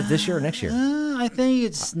 Is that this year or next year? I think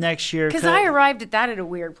it's next year. Because I arrived at that at a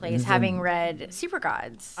weird place, having read Super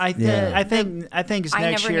Gods. I think it's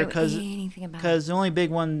next year because the only big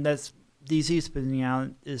one that's DC's putting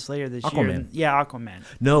out is later this year. Yeah, Aquaman.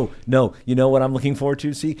 No. You know what I'm looking forward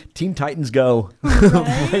to see? Teen Titans Go.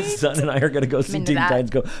 Right? My son and I are going to go see Teen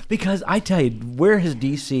Titans Go. Because I tell you, where has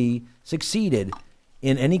DC succeeded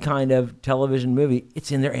in any kind of television movie?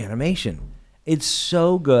 It's in their animation. It's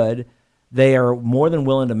so good. They are more than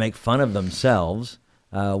willing to make fun of themselves,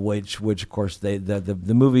 which of course the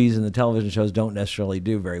movies and the television shows don't necessarily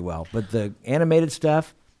do very well. But the animated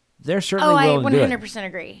stuff, they're certainly willing to do it. I 100%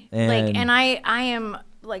 agree. And I am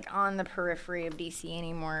like on the periphery of DC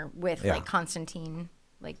anymore with like Constantine,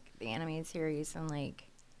 like the animated series, and like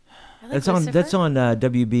that's on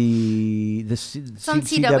WB it's on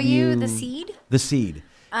CW, The Seed. The Seed.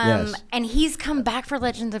 Yes. And he's come back for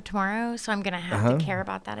Legends of Tomorrow, so I'm gonna have to care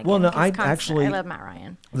about that again. Well, no, I love Matt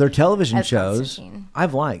Ryan. Their television shows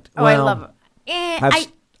I've liked. I love them. I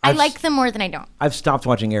like them more than I don't. I've stopped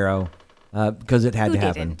watching Arrow because it had to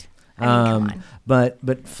happen. Didn't? I mean, come on.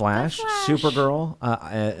 But Flash, Supergirl,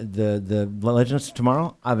 the Legends of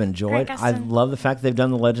Tomorrow, I've enjoyed. I love the fact they've done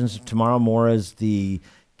the Legends of Tomorrow more as the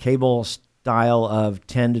cable style of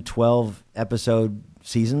 10 to 12 episode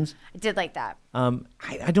seasons. I did like that.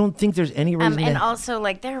 I don't think there's any reason. And also,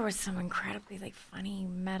 like, there was some incredibly like funny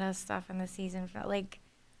meta stuff in the season. Like,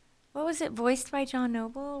 what was it? Voiced by John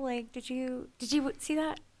Noble. Like, did you see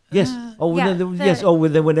that? Yes. Yes. Oh,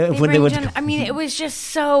 when they went. I mean, it was just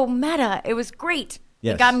so meta. It was great.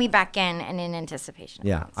 Yes. It got me back in and in anticipation.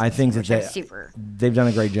 Yeah, I think that they've done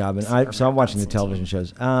a great job, and I'm watching the television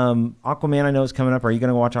shows. Aquaman, I know is coming up. Are you going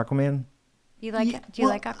to watch Aquaman? You like it? Do you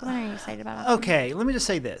like Aquaman? Are you excited about Aquaman? Okay, let me just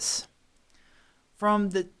say this: from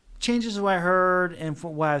the changes of what I heard and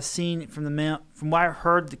from what I've seen from what I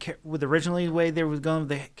heard with originally the way they were going with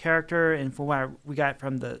the character, and from what we got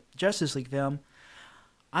from the Justice League film,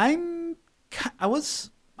 I'm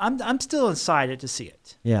still excited to see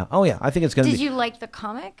it. Yeah. Oh yeah. I think it's going to be. Did you like the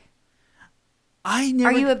comic? Are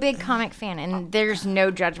you a big comic fan? And there's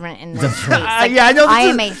no judgment in this case. I know. I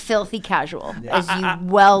am a filthy casual, as you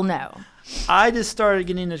well know. I just started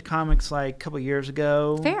getting into comics like a couple of years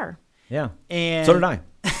ago. Fair. Yeah. And so did I.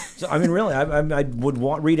 So I mean, really, I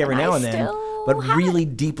would read every now and then, but really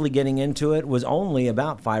deeply getting into it was only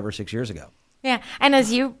about 5 or 6 years ago. Yeah, and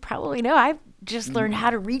as you probably know, I've just learned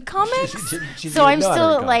how to read comics. So I'm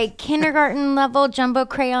still at like kindergarten level, jumbo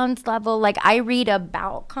crayons level. Like I read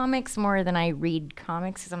about comics more than I read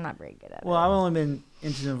comics because I'm not very good at it. Well, I've only been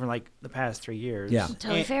into them for like the past 3 years. Yeah.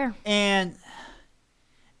 Totally fair. And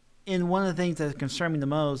one of the things that concern me the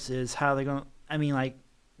most is how they're going to, I mean, like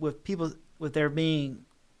with people, with there being,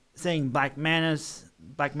 saying Black Manas,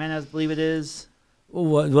 I believe it is.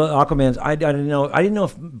 Well, Aquaman's. I didn't know. I didn't know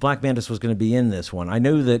if Black Mantis was going to be in this one. I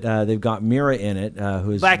know that they've got Mira in it.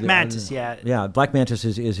 Who's Black Mantis? Yeah. Black Mantis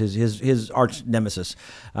is his arch nemesis.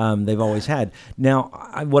 They've always had. Now,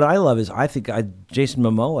 what I love is I think Jason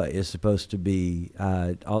Momoa is supposed to be.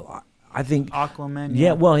 I think Aquaman.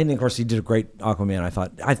 Yeah. Well, and of course he did a great Aquaman. I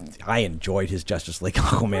thought I enjoyed his Justice League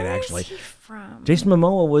Aquaman. Where actually. Is he from? Jason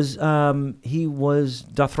Momoa was he was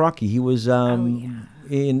Dothraki. He was in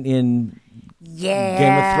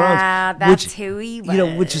Game of Thrones. That's who he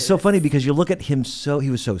was. Which is so funny because you look at him, he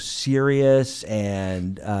was so serious,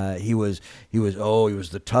 and he was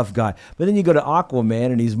the tough guy. But then you go to Aquaman,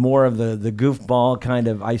 and he's more of the goofball kind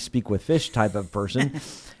of I speak with fish type of person.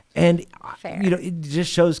 And Fair. It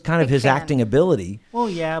just shows kind of his acting ability. Well,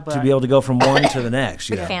 yeah, but to be able to go from one to the next.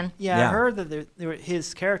 Big fan. Yeah, I heard that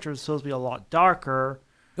his character was supposed to be a lot darker.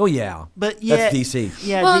 Oh yeah, but that's DC.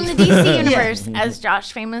 Yeah, well, in the DC universe, as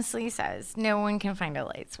Josh famously says, no one can find a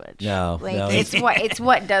light switch. No, it's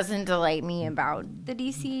what doesn't delight me about the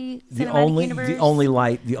DC cinematic universe.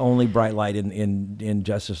 The only bright light in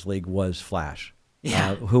Justice League was Flash.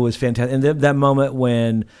 Who was fantastic. And that moment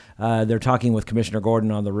when they're talking with Commissioner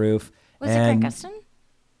Gordon on the roof. Was it Grant Gustin?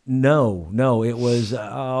 No, it was.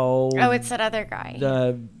 It's that other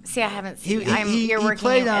guy. See, I haven't seen. You're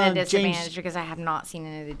working at a disadvantage because I have not seen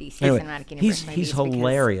any of the DC cinematic universe. He's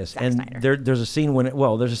hilarious, and there's a scene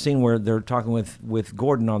where they're talking with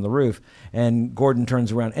Gordon on the roof, and Gordon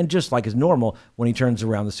turns around, and just like is normal, when he turns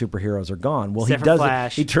around, the superheroes are gone. Well, Except he does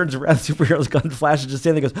Flash. it. He turns around, the superheroes gone. Flash is just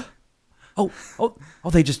standing there, goes. Oh!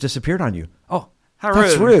 They just disappeared on you. Oh,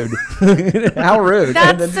 that's rude. How rude!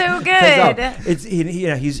 That's so good.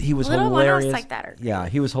 He was Little hilarious. One like that. Yeah,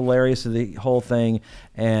 he was hilarious to the whole thing,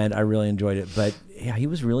 and I really enjoyed it. But yeah, he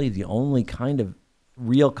was really the only kind of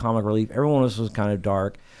real comic relief. Everyone else was kind of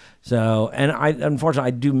dark. So, and unfortunately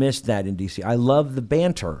I do miss that in DC. I love the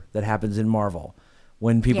banter that happens in Marvel.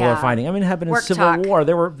 When people are fighting, I mean, it happened in Civil War.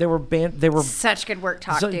 They were such good work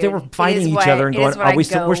talk. So dude. They were fighting each other and going,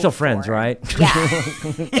 we're still friends, right?" Yeah,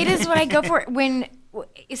 it is what I go for when.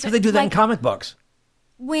 So they do that in comic books.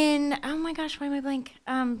 When oh my gosh, why am I blank?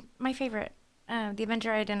 My favorite, the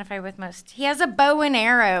Avenger I identify with most. He has a bow and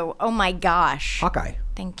arrow. Oh my gosh, Hawkeye.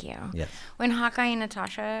 Thank you. Yes. When Hawkeye and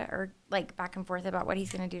Natasha are like back and forth about what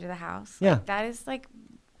he's going to do to the house. Yeah, that is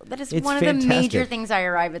it's one fantastic. of the major things I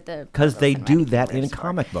arrive at the because they do that in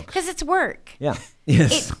comic books. Because it's work. Yeah.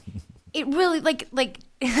 Yes. It really like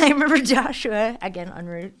I remember Joshua again on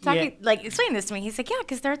route talking explaining this to me. He's like, yeah,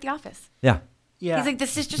 because they're at the office. Yeah. Yeah. He's like,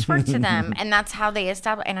 this is just work to them, and that's how they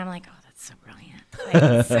establish. And I'm like, oh, that's so brilliant. Like,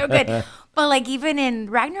 it's so good. But like even in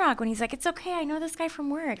Ragnarok, when he's like, it's okay, I know this guy from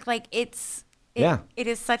work. Like it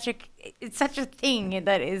is such a thing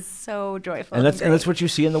that is so joyful. And that's what you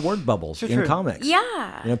see in the word bubbles in comics.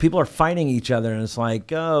 Yeah. People are fighting each other, and it's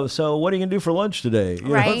like, oh, so what are you gonna do for lunch today?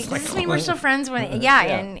 Right. Does this mean we're still friends?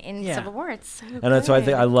 In Civil War, it's so good. And that's why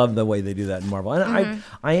I love the way they do that in Marvel. And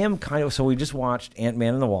I am kind of. So we just watched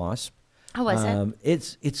Ant-Man and the Wasp. How was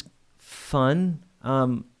it? It's fun.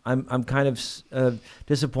 I'm kind of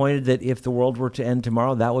disappointed that if the world were to end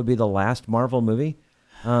tomorrow, that would be the last Marvel movie.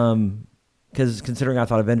 Because considering I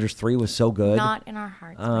thought Avengers 3 was so good. Not in our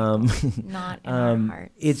hearts. Not in our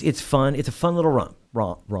hearts. It's fun. It's a fun little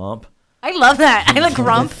romp. I love that. I like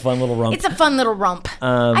romp. It's a fun little romp. It's a fun little romp.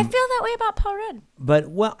 I feel that way about Paul Rudd.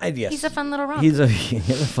 But yes, he's a fun little romp. He's a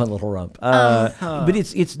fun little romp. But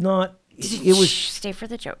it's not. It was stay for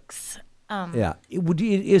the jokes. Yeah.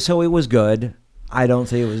 So it was good. I don't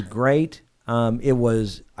say it was great. It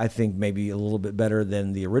was, I think, maybe a little bit better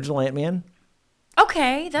than the original Ant-Man.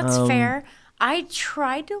 Okay, that's fair. I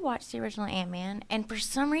tried to watch the original Ant-Man, and for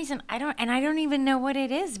some reason I don't even know what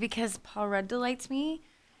it is because Paul Rudd delights me.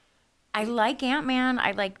 I like Ant-Man.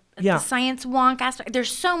 I like the science wonk aspect.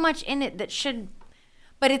 There's so much in it that should,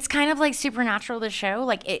 but it's kind of like Supernatural, the show.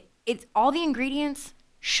 Like it's all the ingredients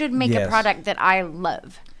should make a product that I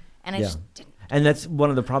love, and I just didn't. And that's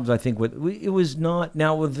one of the problems I think it was not.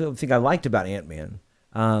 Now, with the thing I liked about Ant-Man,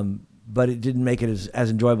 but it didn't make it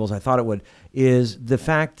as enjoyable as I thought it would, is the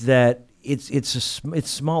fact that it's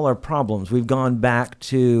smaller problems. We've gone back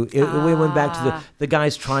to we went back to the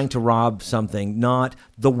guys trying to rob something, not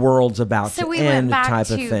the world's about to end type of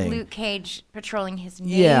thing. So we went back to Luke Cage patrolling his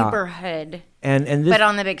neighborhood. And this, but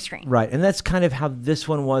on the big screen. Right. And that's kind of how this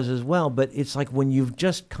one was as well. But it's like when you've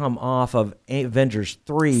just come off of Avengers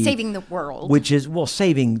 3. Saving the world. Which is,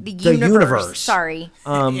 saving the universe. Sorry.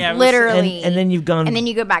 Literally. And then you've gone. And then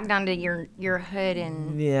you go back down to your hood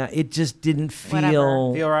and. Yeah. It just didn't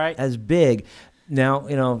feel right? as big. Now,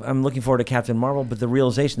 I'm looking forward to Captain Marvel, but the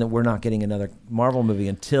realization that we're not getting another Marvel movie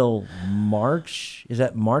until March, is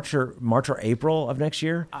that March or April of next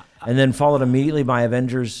year? And then followed immediately by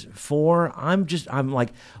Avengers 4. I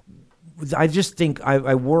just think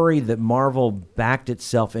I worry that Marvel backed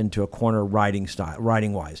itself into a corner writing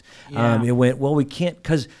wise. Yeah. It went, well, we can't,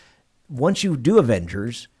 because once you do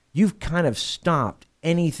Avengers, you've kind of stopped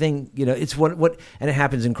anything, it's what, and it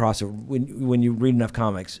happens in crossover. When you read enough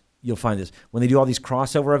comics, you'll find this. When they do all these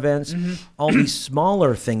crossover events, all these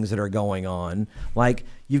smaller things that are going on, like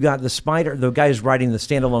you've got the guy who's writing the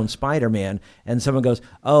standalone Spider-Man, and someone goes,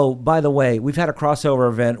 oh, by the way, we've had a crossover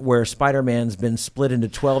event where Spider-Man's been split into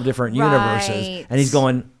 12 different universes. And he's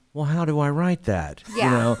going, well, how do I write that?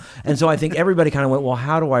 Yeah. And so I think everybody kind of went, well,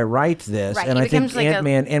 how do I write this? Right. And I think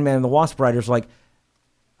Ant-Man and the Wasp writers were like,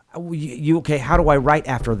 okay, how do I write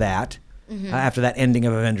after that? After that ending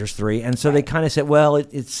of Avengers 3. And so they kind of said, well,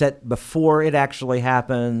 it's set before it actually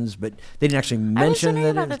happens, but they didn't actually mention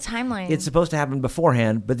that. About the timeline. It's supposed to happen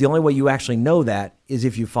beforehand, but the only way you actually know that is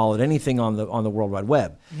if you followed anything on the World Wide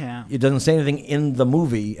Web. Yeah. It doesn't say anything in the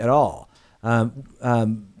movie at all.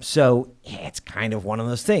 So it's kind of one of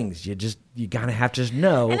those things. You kind of have to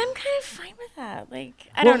know. And I'm kind of fine with that.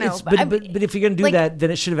 I don't know. But if you're going to do that, then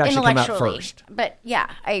it should have actually come out first. But yeah.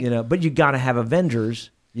 But you got to have Avengers.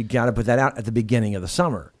 You got to put that out at the beginning of the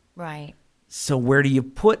summer. Right. So where do you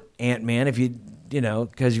put Ant-Man if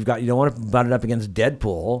because you don't want to butt it up against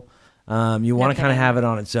Deadpool. You want to kind of have it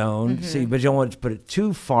on its own. But you don't want to put it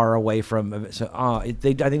too far away from. So I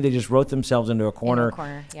think they just wrote themselves into a corner,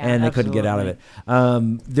 and they couldn't get out of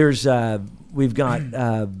it. We've got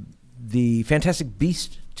the Fantastic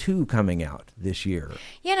Beasts 2 coming out this year.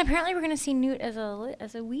 Yeah, and apparently we're going to see Newt as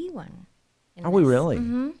a wee one. Are we really?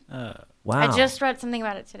 Wow. I just read something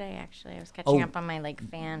about it today, actually. I was catching up on my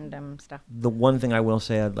fandom stuff. The one thing I will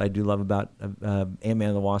say I do love about Ant-Man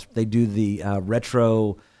and the Wasp, they do the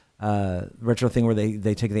retro thing where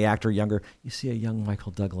they take the actor younger. You see a young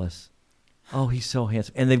Michael Douglas. Oh, he's so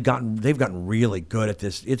handsome, and they've gotten really good at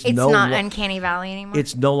this. It's not Uncanny Valley anymore.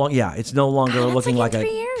 It's no longer looking like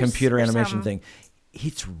a computer animation thing.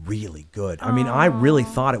 It's really good. I mean, I really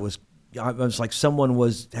thought it was. I was like someone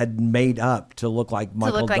had made up to look like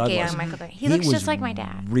Michael Douglas. Michael Douglas. He looks just like my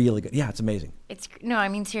dad. Really good. Yeah, it's amazing. I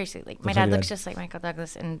mean seriously, my dad looks just like Michael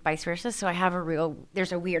Douglas and vice versa. So I have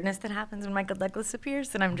there's a weirdness that happens when Michael Douglas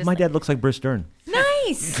appears, and I'm just. My dad looks like Bruce Dern.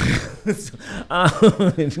 Nice.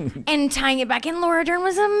 And tying it back in, Laura Dern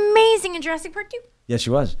was amazing in Jurassic Park 2. Yes, she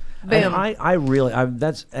was. Boom. And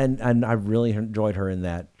I really enjoyed her in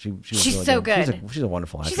that. She's really so good. She's a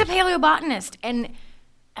wonderful actress. She's a paleobotanist, and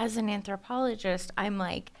as an anthropologist, I'm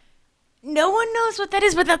like, no one knows what that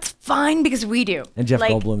is, but that's fine because we do. And Jeff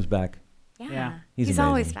Goldblum's back. Yeah. He's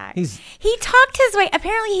always back. He talked his way.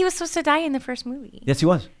 Apparently, he was supposed to die in the first movie. Yes, he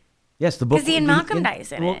was. Yes, the book. Because Ian Malcolm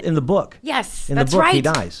dies in it. In the book. Yes, in that's the book, right. He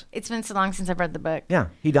dies. It's been so long since I've read the book. Yeah,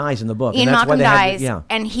 he dies in the book. Ian Malcolm dies,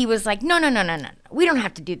 and he was like, no, we don't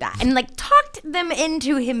have to do that. And talked them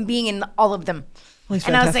into him being in all of them. Well,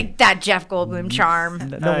 and I was like, that Jeff Goldblum charm.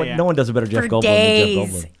 No one does a better Jeff Goldblum than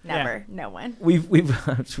Jeff Goldblum. Never, no one. We've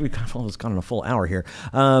almost gone on a full hour here.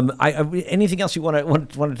 Anything else you want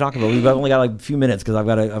to talk about? We've only got a few minutes because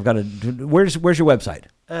I've got to. Where's your website?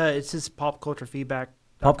 It's just popculturefeedback.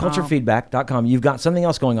 Popculturefeedback.com. You've got something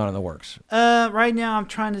else going on in the works. Right now I'm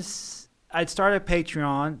trying to. I'd start a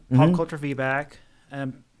Patreon, Pop Culture Feedback.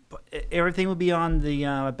 Everything will be on the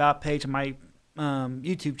about page of my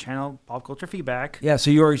YouTube channel, Pop Culture Feedback. Yeah,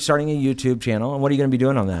 so you're starting a YouTube channel, and what are you going to be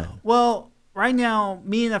doing on that? Well, right now,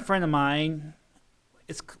 me and a friend of mine,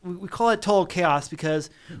 we call it Total Chaos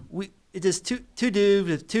because it's just two dudes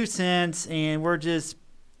with 2 cents, and we're just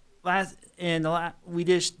we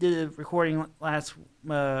just did a recording last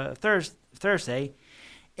Thursday,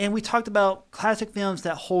 and we talked about classic films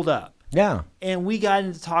that hold up. Yeah. And we got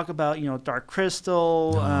into talk about, Dark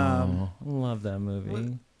Crystal. I love that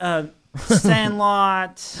movie.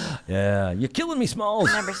 Sandlot. Yeah. You're killing me,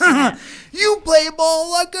 Smalls. Never seen it. You play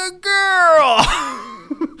ball like a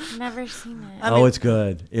girl. Never seen it. It's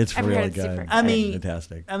good. It's really good.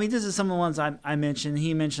 Fantastic. This is some of the ones I mentioned.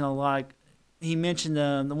 He mentioned a lot. He mentioned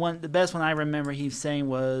the best one I remember he was saying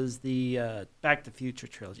was the Back to the Future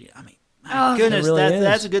trilogy. My goodness,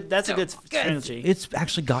 that's a good trilogy. It's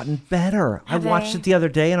actually gotten better. I watched it the other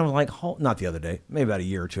day, and I was like, not the other day, maybe about a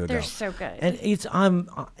year or two ago. They're so good.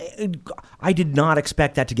 And I did not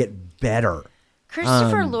expect that to get better.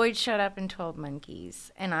 Christopher Lloyd showed up in 12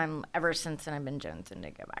 Monkeys, and ever since then I've been jonesing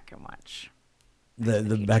to go back and watch.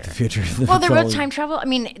 the Back to the Future. Well, the real time travel. I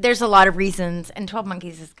mean, there's a lot of reasons, and 12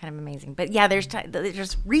 Monkeys is kind of amazing. But yeah, there's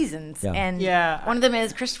just reasons, and one of them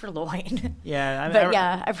is Christopher Lloyd.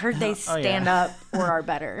 Yeah, I've heard they stand up or are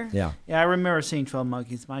better. Yeah, I remember seeing 12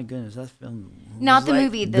 Monkeys. My goodness, that film. Not the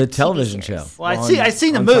movie, the television show. Well, I've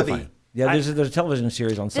seen the movie. Sci-fi. Yeah, there's a television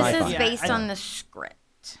series on Sci-Fi. This is based on the script.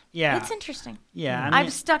 Yeah, it's interesting. Yeah,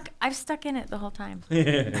 I've stuck in it the whole time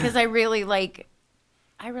because I really like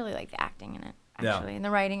the acting in it. Actually, and the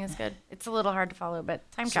writing is good. It's a little hard to follow,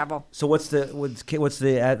 but time travel. So what's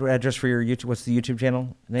the address for your YouTube? What's the YouTube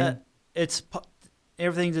channel name?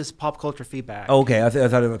 Everything's just pop culture feedback. Oh, okay, I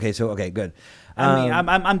thought okay. So okay, good. I mean,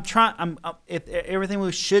 I'm trying. If everything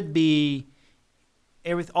should be,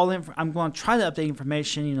 I'm going to try to update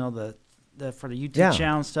information. You know, the for the YouTube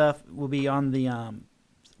channel and stuff will be on the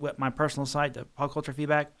my personal site, the Pop Culture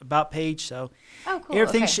Feedback About page. So cool.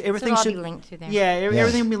 Everything should be linked to there. Yeah,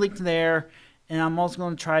 everything will be linked to there. And I'm also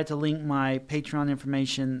going to try to link my Patreon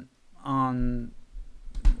information on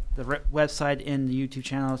the website and the YouTube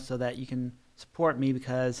channel so that you can support me,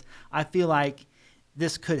 because I feel like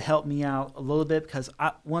this could help me out a little bit, because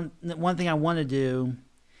one thing I want to do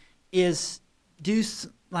is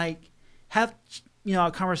have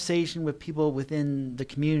a conversation with people within the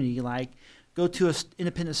community, like go to an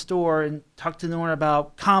independent store and talk to the owner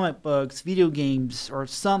about comic books, video games, or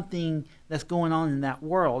something that's going on in that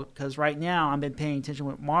world. Because right now I've been paying attention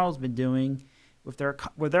to what Marvel's been doing with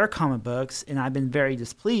their comic books, and I've been very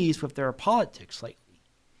displeased with their politics lately.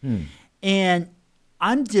 And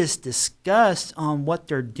I'm just disgusted on what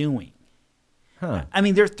they're doing. I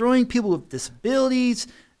mean, they're throwing people with disabilities,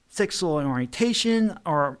 sexual orientation,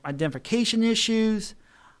 or identification issues.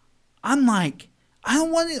 I'm like, I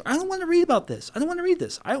don't want to read about this. I don't want to read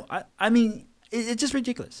this. I mean, it's just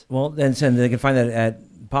ridiculous. Well, then they can find that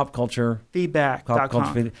at Pop Culture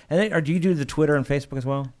Feedback.com. And do you do the Twitter and Facebook as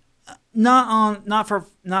well? Not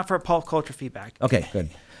for Pop Culture Feedback. Okay, good.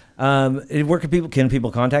 Where can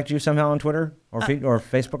people contact you somehow on Twitter or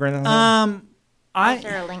Facebook or anything like that? Is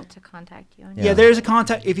there a link to contact you? Yeah, there's a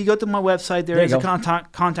contact. If you go to my website, there is a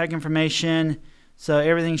contact information. So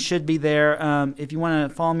everything should be there. If you want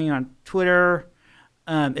to follow me on Twitter,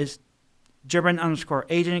 it's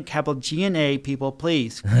German_agent, capital G&A, people,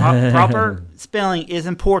 please. Proper spelling is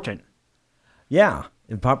important. Yeah.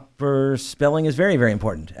 Proper spelling is very, very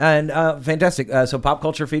important. And fantastic. So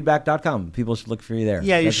popculturefeedback.com. People should look for you there.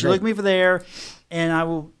 Yeah, you should look me for there. And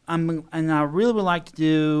I really would like to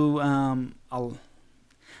do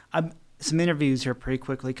some interviews here pretty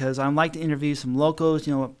quickly, because I'd like to interview some locals,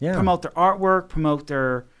 promote their artwork, promote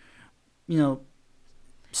their,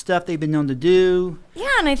 stuff they've been known to do. Yeah,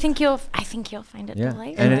 and I think you'll find it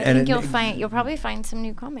delightful. You'll probably find some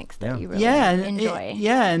new comics that you really enjoy.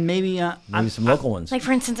 And maybe some local ones. Like,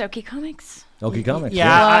 for instance, Okie Comics. Okie Comics.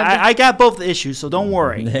 Yeah, I got both issues, so don't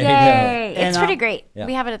worry. Yay! It's pretty great. Yeah.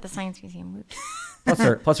 We have it at the Science Museum.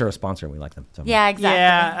 Plus they're a sponsor. We like them so much. Yeah, exactly.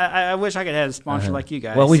 Yeah, I wish I could have a sponsor like you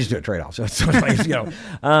guys. Well, we just do a trade-off, so it's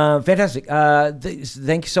fantastic.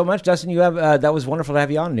 Thank you so much, Dustin. You have that was wonderful to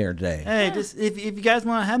have you on here today. Hey, just if you guys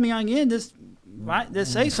want to have me on again, just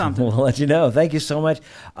say something. We'll let you know. Thank you so much.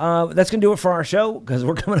 That's going to do it for our show, because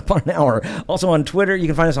we're coming up on an hour. Also on Twitter, you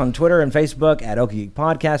can find us on Twitter and Facebook at Okie Geek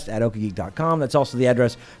Podcast, at okiegeek.com. That's also the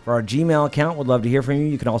address for our Gmail account. We'd love to hear from you.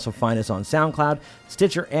 You can also find us on SoundCloud,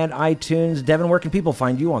 Stitcher, and iTunes. Devin, where can people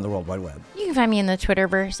find you on the World Wide Web? You can find me in the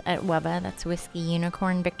Twitterverse at Webba. That's Whiskey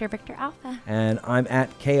Unicorn Victor Alpha. And I'm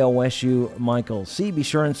at KOSU Michael C. Be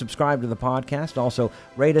sure and subscribe to the podcast. Also,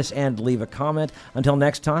 rate us and leave a comment. Until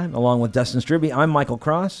next time, along with Dustin Stribby, I'm Michael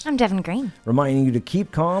Cross. I'm Devin Green. Reminding you to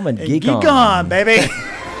keep calm and geek on. Geek on, baby.